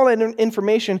take all that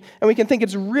information and we can think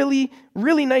it's really,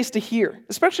 really nice to hear,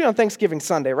 especially on Thanksgiving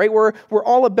Sunday, right? We're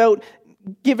all about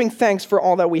giving thanks for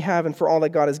all that we have and for all that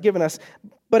God has given us.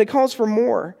 But it calls for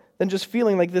more than just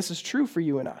feeling like this is true for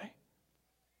you and I.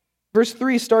 Verse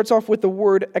 3 starts off with the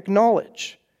word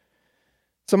acknowledge.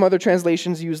 Some other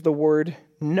translations use the word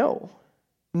know.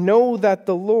 Know that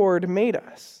the Lord made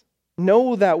us.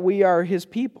 Know that we are his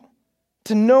people.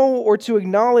 To know or to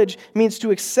acknowledge means to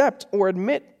accept or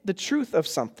admit the truth of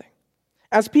something.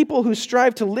 As people who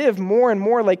strive to live more and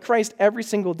more like Christ every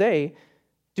single day,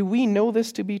 do we know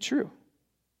this to be true?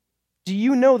 Do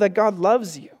you know that God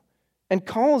loves you and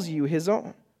calls you his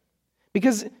own?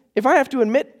 Because if I have to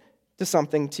admit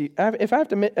something to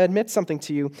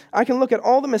you, I can look at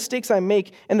all the mistakes I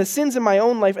make and the sins in my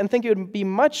own life and think it would be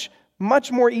much,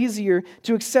 much more easier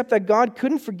to accept that God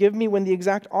couldn't forgive me when the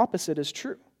exact opposite is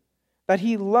true. That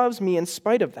he loves me in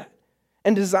spite of that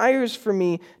and desires for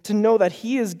me to know that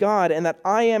he is God and that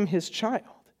I am his child.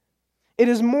 It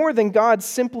is more than God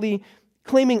simply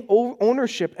claiming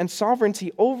ownership and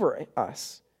sovereignty over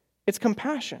us. It's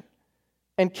compassion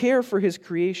and care for his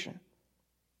creation.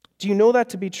 Do you know that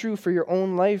to be true for your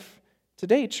own life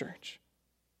today, church?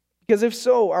 Because if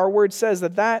so, our word says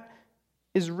that that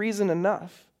is reason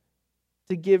enough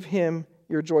to give him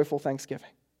your joyful thanksgiving.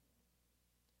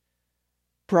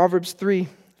 Proverbs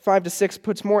 3:5-6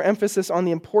 puts more emphasis on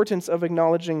the importance of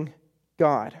acknowledging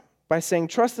God by saying,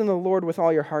 "Trust in the Lord with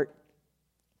all your heart.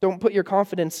 Don't put your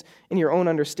confidence in your own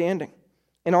understanding.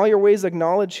 In all your ways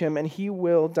acknowledge him, and he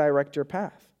will direct your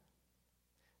path."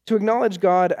 To acknowledge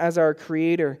God as our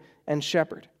creator and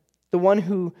shepherd, the one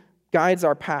who guides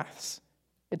our paths,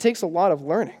 it takes a lot of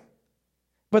learning.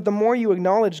 But the more you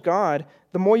acknowledge God,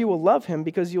 the more you will love him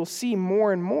because you'll see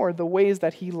more and more the ways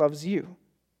that he loves you.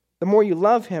 The more you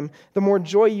love him, the more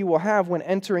joy you will have when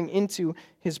entering into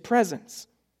his presence.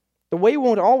 The way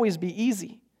won't always be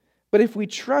easy, but if we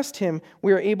trust him,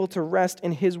 we are able to rest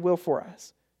in his will for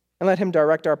us and let him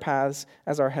direct our paths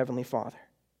as our Heavenly Father.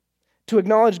 To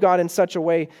acknowledge God in such a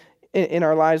way in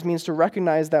our lives means to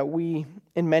recognize that we,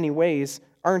 in many ways,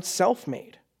 aren't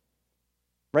self-made.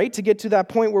 Right? To get to that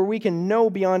point where we can know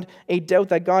beyond a doubt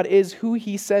that God is who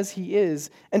he says he is,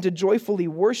 and to joyfully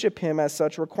worship him as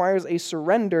such requires a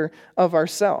surrender of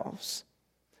ourselves.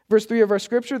 Verse 3 of our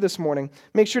scripture this morning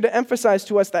makes sure to emphasize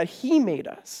to us that he made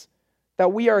us,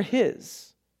 that we are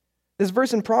his. This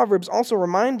verse in Proverbs also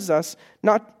reminds us,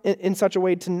 not in such a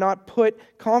way, to not put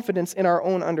confidence in our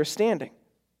own understanding.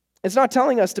 It's not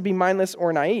telling us to be mindless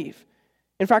or naive.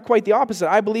 In fact, quite the opposite.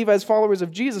 I believe as followers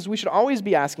of Jesus, we should always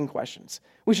be asking questions.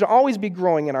 We should always be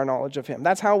growing in our knowledge of him.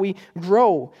 That's how we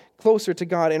grow closer to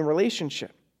God in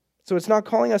relationship. So it's not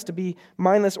calling us to be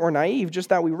mindless or naive, just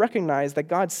that we recognize that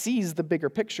God sees the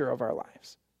bigger picture of our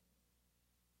lives.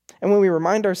 And when we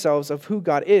remind ourselves of who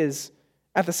God is,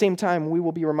 at the same time, we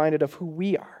will be reminded of who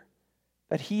we are,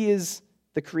 that he is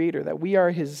the creator, that we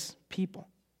are his people.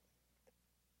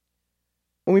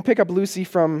 When we pick up Lucy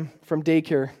from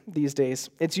daycare these days,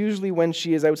 it's usually when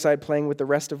she is outside playing with the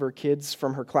rest of her kids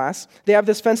from her class. They have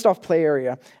this fenced-off play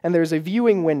area, and there's a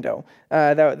viewing window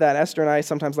that Esther and I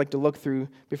sometimes like to look through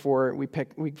before we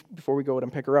go out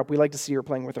and pick her up. We like to see her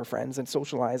playing with her friends and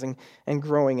socializing and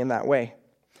growing in that way.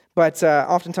 But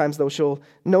oftentimes, though, she'll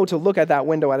know to look at that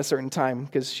window at a certain time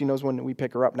because she knows when we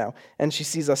pick her up now. And she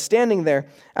sees us standing there,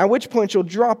 at which point she'll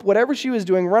drop whatever she was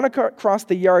doing, run across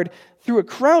the yard through a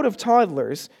crowd of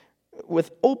toddlers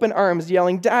with open arms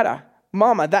yelling, "Dada,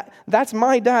 Mama, that's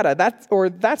my Dada,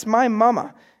 that's my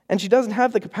Mama." And she doesn't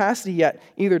have the capacity yet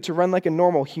either to run like a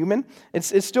normal human.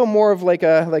 It's still more of like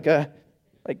I'm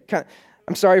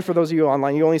sorry for those of you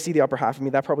online. You only see the upper half of me.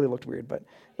 That probably looked weird, but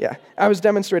yeah. I was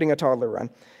demonstrating a toddler run.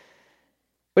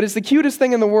 But it's the cutest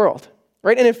thing in the world,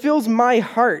 right? And it fills my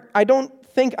heart. I don't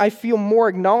think I feel more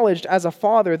acknowledged as a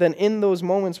father than in those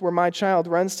moments where my child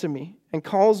runs to me and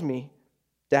calls me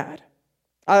Dad.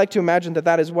 I like to imagine that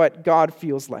that is what God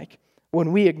feels like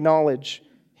when we acknowledge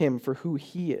him for who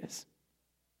he is.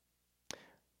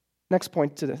 Next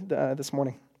point to this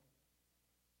morning.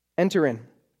 Enter in.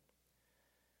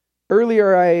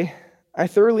 Earlier, I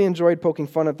thoroughly enjoyed poking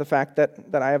fun at the fact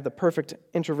that I have the perfect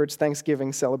introvert's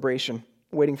Thanksgiving celebration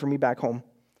waiting for me back home.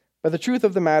 But the truth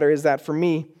of the matter is that for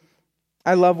me,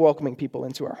 I love welcoming people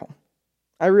into our home.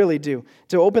 I really do.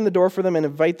 To open the door for them and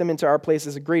invite them into our place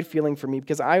is a great feeling for me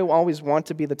because I always want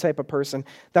to be the type of person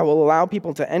that will allow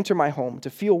people to enter my home, to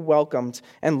feel welcomed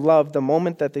and loved the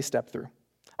moment that they step through.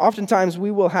 Oftentimes,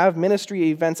 we will have ministry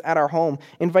events at our home,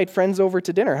 invite friends over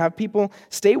to dinner, have people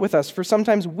stay with us for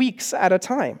sometimes weeks at a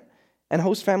time, and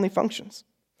host family functions.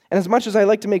 And as much as I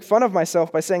like to make fun of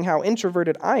myself by saying how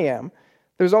introverted I am,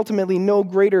 there's ultimately no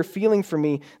greater feeling for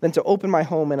me than to open my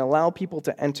home and allow people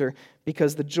to enter,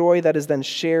 because the joy that is then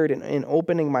shared in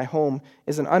opening my home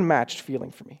is an unmatched feeling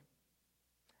for me.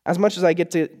 As much as I get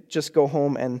to just go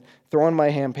home and throw on my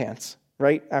ham pants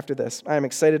right after this, I am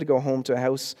excited to go home to a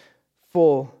house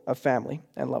full of family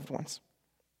and loved ones.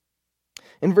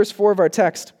 In verse 4 of our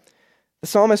text, the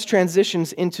psalmist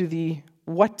transitions into the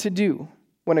what to do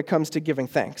when it comes to giving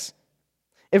thanks.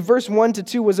 If verse 1 to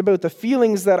 2 was about the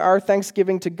feelings that our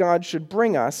thanksgiving to God should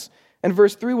bring us, and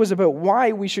verse 3 was about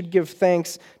why we should give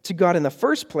thanks to God in the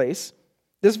first place,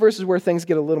 this verse is where things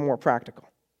get a little more practical.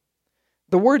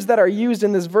 The words that are used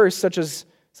in this verse, such as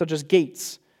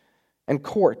gates and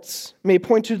courts, may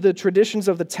point to the traditions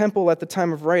of the temple at the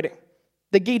time of writing.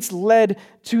 The gates led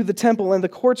to the temple, and the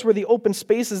courts were the open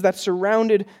spaces that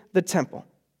surrounded the temple.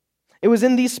 It was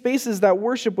in these spaces that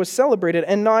worship was celebrated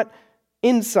and not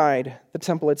inside the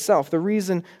temple itself. The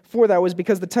reason for that was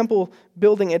because the temple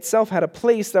building itself had a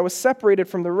place that was separated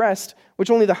from the rest,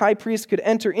 which only the high priest could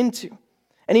enter into.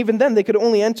 And even then, they could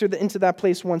only enter into that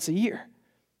place once a year.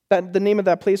 The name of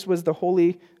that place was the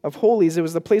Holy of Holies. It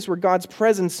was the place where God's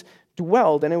presence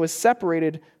dwelled, and it was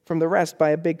separated from the rest by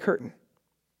a big curtain.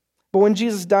 But when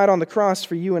Jesus died on the cross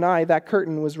for you and I, that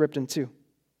curtain was ripped in two.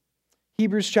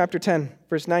 Hebrews chapter 10,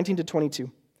 verse 19 to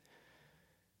 22.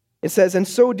 It says, "And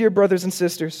so, dear brothers and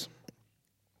sisters,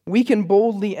 we can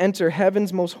boldly enter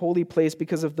heaven's most holy place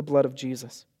because of the blood of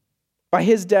Jesus. By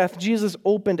his death, Jesus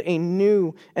opened a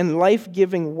new and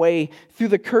life-giving way through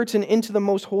the curtain into the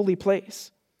most holy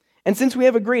place. And since we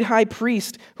have a great high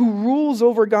priest who rules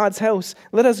over God's house,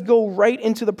 let us go right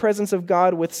into the presence of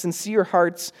God with sincere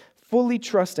hearts, fully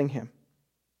trusting him.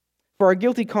 For our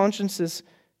guilty consciences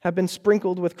have been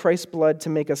sprinkled with Christ's blood to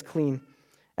make us clean,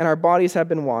 and our bodies have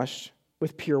been washed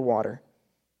with pure water."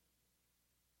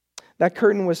 That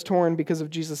curtain was torn because of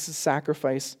Jesus'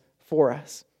 sacrifice for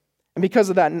us. And because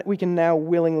of that, we can now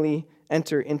willingly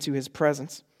enter into his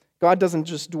presence. God doesn't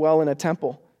just dwell in a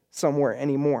temple somewhere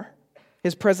anymore.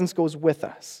 His presence goes with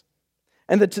us.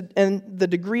 And the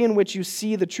degree in which you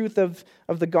see the truth of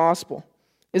the gospel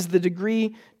is the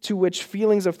degree to which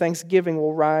feelings of thanksgiving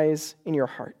will rise in your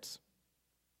hearts.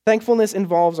 Thankfulness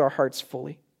involves our hearts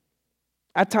fully.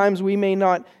 At times, we may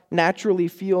not naturally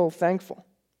feel thankful.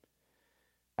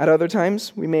 At other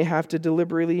times, we may have to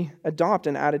deliberately adopt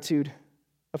an attitude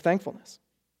of thankfulness.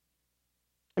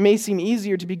 It may seem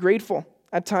easier to be grateful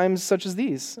at times such as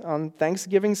these, on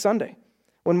Thanksgiving Sunday,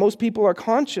 when most people are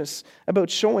conscious about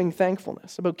showing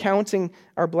thankfulness, about counting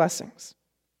our blessings.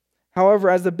 However,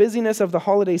 as the busyness of the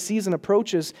holiday season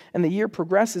approaches and the year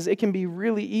progresses, it can be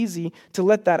really easy to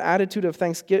let that attitude of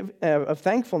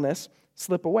thankfulness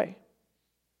slip away.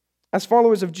 As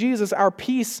followers of Jesus, our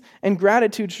peace and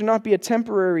gratitude should not be a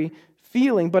temporary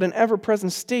feeling, but an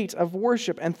ever-present state of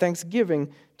worship and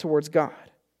thanksgiving towards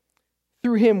God.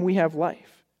 Through him, we have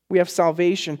life. We have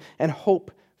salvation and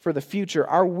hope for the future.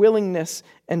 Our willingness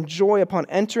and joy upon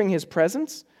entering his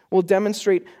presence will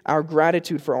demonstrate our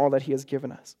gratitude for all that he has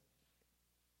given us.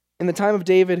 In the time of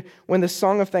David, when the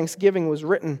Song of Thanksgiving was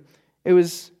written, it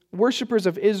was worshipers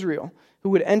of Israel who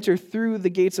would enter through the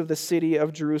gates of the city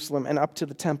of Jerusalem and up to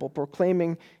the temple,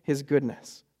 proclaiming his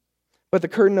goodness. But the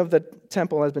curtain of the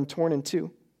temple has been torn in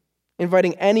two,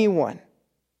 inviting anyone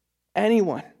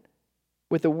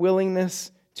with a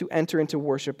willingness to enter into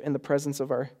worship in the presence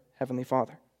of our Heavenly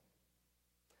Father.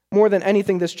 More than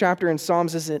anything, this chapter in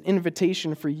Psalms is an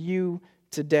invitation for you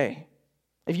today.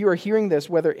 If you are hearing this,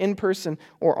 whether in person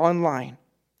or online,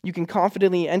 you can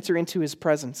confidently enter into his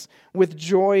presence with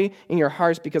joy in your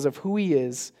hearts because of who he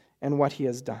is and what he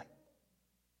has done.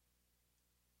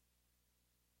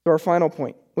 So our final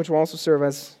point, which will also serve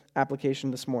as application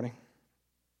this morning.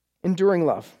 Enduring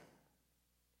love.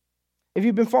 If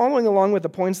you've been following along with the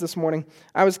points this morning,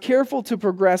 I was careful to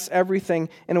progress everything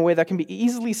in a way that can be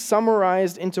easily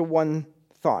summarized into one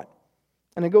thought.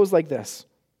 And it goes like this.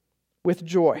 with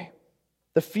joy,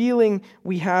 the feeling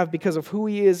we have because of who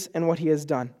he is and what he has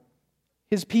done.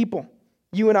 His people,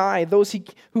 you and I, those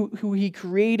who he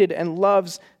created and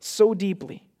loves so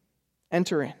deeply,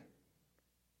 enter in.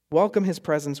 Welcome his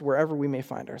presence wherever we may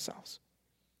find ourselves.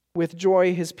 With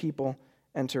joy, his people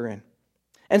enter in.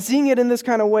 And seeing it in this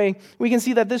kind of way, we can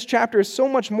see that this chapter is so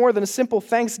much more than a simple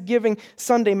Thanksgiving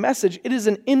Sunday message. It is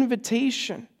an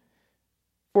invitation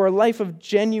for a life of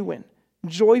genuine,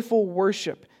 joyful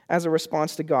worship as a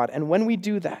response to God. And when we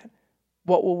do that,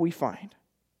 what will we find?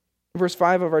 Verse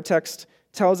 5 of our text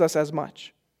tells us as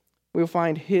much. We will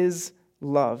find his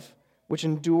love, which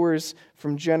endures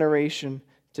from generation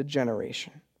to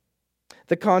generation.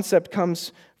 The concept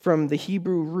comes from the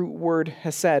Hebrew root word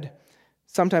hesed,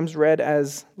 sometimes read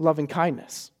as loving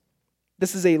kindness.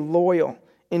 This is a loyal,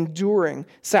 enduring,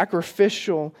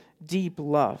 sacrificial, deep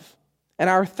love. And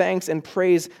our thanks and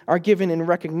praise are given in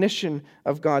recognition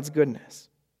of God's goodness.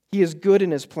 He is good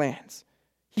in his plans.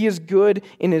 He is good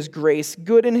in his grace,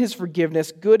 good in his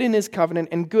forgiveness, good in his covenant,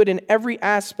 and good in every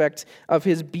aspect of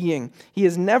his being. He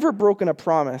has never broken a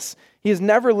promise. He has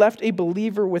never left a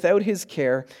believer without his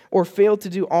care or failed to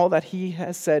do all that he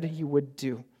has said he would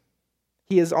do.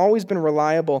 He has always been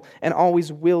reliable and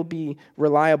always will be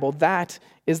reliable. That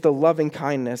is the loving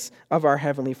kindness of our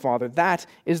Heavenly Father. That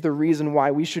is the reason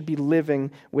why we should be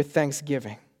living with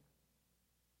thanksgiving.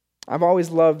 I've always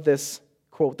loved this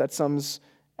quote that sums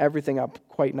everything up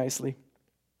quite nicely.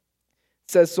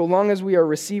 It says, "So long as we are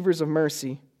receivers of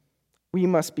mercy, we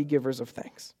must be givers of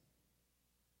thanks."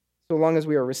 So long as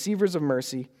we are receivers of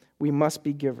mercy, we must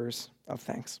be givers of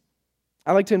thanks.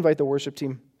 I'd like to invite the worship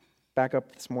team back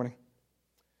up this morning.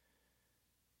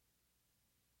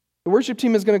 The worship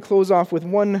team is going to close off with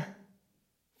one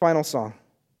final song.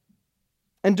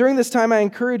 And during this time, I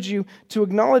encourage you to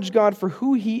acknowledge God for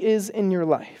who he is in your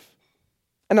life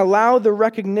and allow that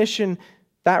recognition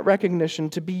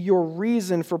to be your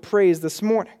reason for praise this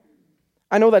morning.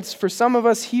 I know that for some of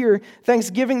us here,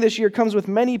 Thanksgiving this year comes with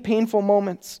many painful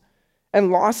moments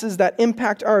and losses that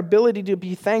impact our ability to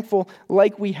be thankful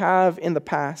like we have in the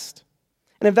past.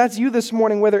 And if that's you this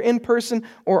morning, whether in person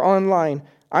or online,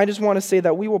 I just want to say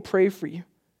that we will pray for you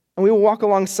and we will walk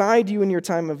alongside you in your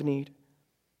time of need.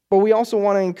 But we also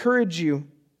want to encourage you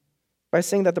by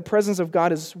saying that the presence of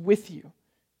God is with you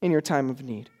in your time of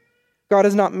need. God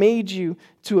has not made you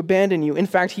to abandon you. In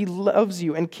fact, he loves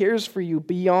you and cares for you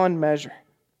beyond measure.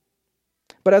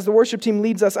 But as the worship team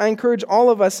leads us, I encourage all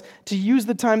of us to use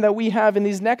the time that we have in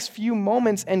these next few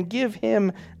moments and give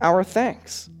him our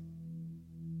thanks.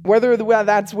 Whether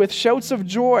that's with shouts of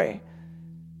joy,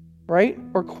 right?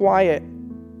 Or quiet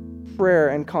prayer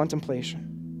and contemplation.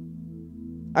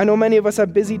 I know many of us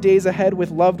have busy days ahead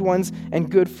with loved ones and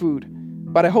good food,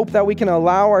 but I hope that we can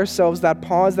allow ourselves that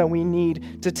pause that we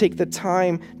need to take the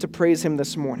time to praise him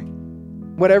this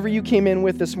morning. Whatever you came in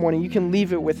with this morning, you can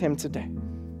leave it with him today.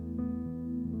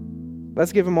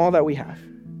 Let's give him all that we have,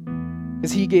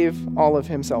 because he gave all of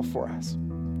himself for us.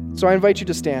 So I invite you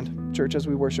to stand, church, as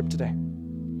we worship today.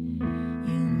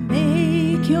 You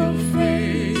make your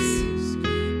face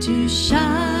to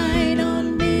shine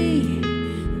on me,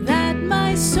 that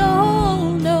my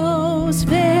soul knows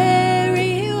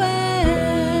very well.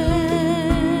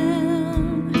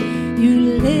 You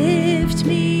lift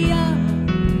me up,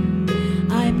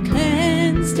 I'm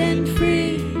cleansed and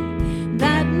free,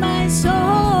 that my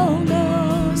soul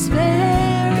knows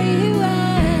very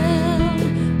well.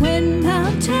 When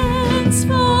mountains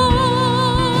fall,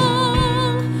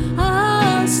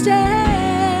 I'll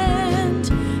stand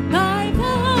by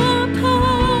the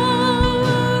power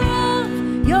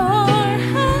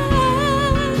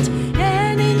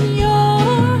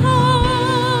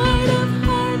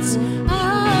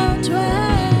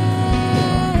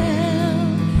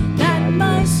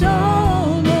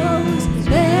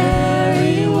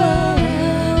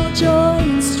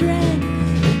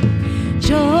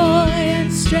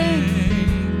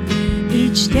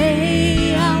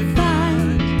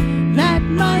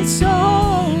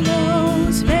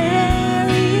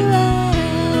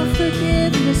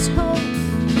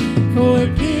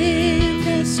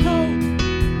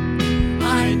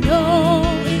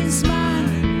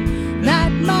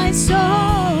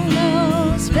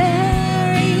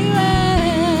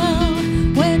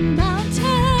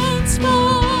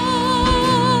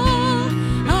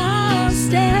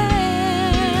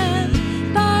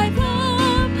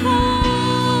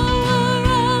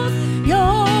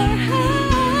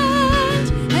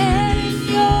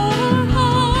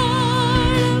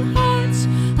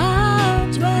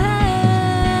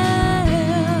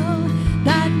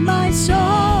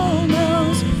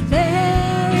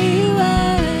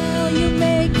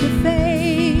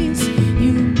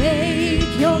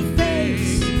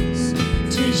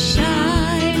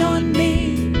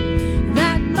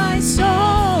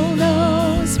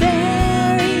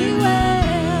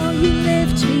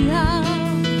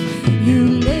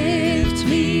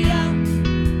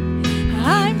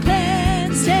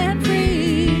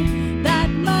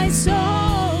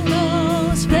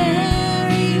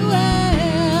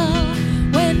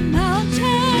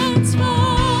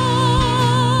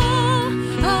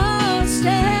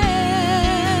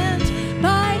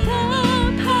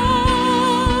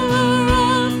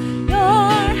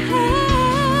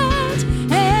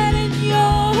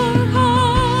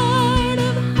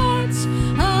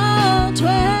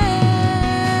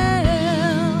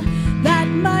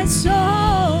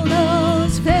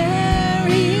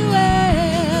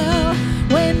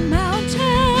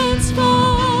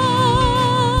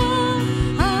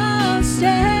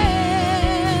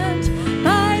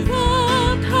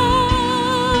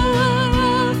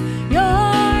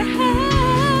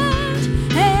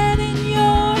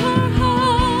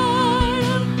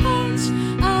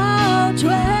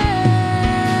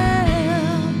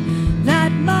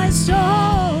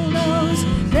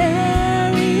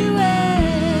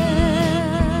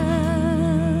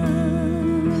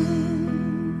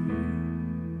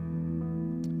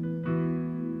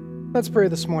Let's pray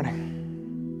this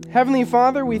morning. Heavenly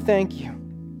Father, we thank you.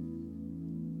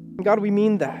 God, we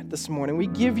mean that this morning. We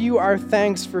give you our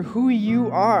thanks for who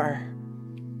you are.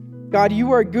 God,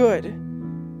 you are good.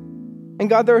 And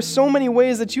God, there are so many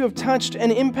ways that you have touched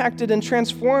and impacted and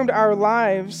transformed our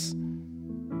lives.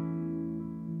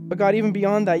 But God, even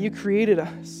beyond that, you created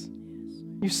us.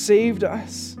 You saved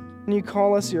us. And you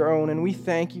call us your own. And we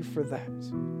thank you for that.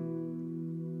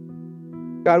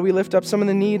 God, we lift up some of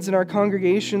the needs in our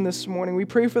congregation this morning. We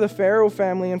pray for the Farrow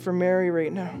family and for Mary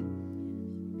right now.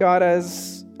 God,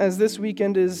 as this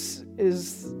weekend is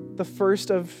the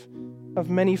first of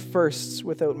many firsts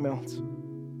without Milt.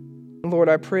 Lord,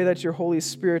 I pray that your Holy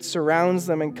Spirit surrounds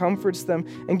them and comforts them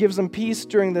and gives them peace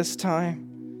during this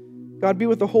time. God, be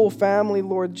with the whole family,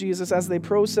 Lord Jesus, as they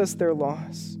process their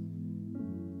loss.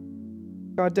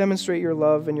 God, demonstrate your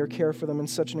love and your care for them in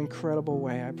such an incredible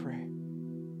way, I pray.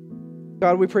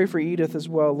 God, we pray for Edith as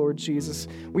well, Lord Jesus.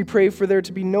 We pray for there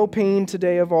to be no pain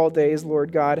today of all days,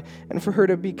 Lord God, and for her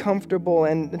to be comfortable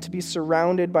and to be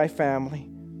surrounded by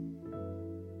family.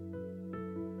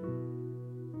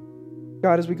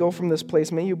 God, as we go from this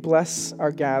place, may you bless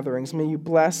our gatherings. May you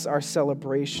bless our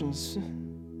celebrations.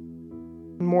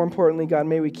 And more importantly, God,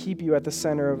 may we keep you at the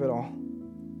center of it all.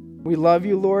 We love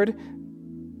you, Lord.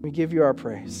 We give you our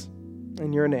praise.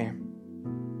 In your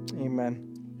name, amen.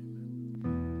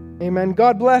 Amen.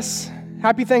 God bless.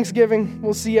 Happy Thanksgiving.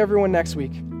 We'll see everyone next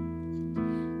week.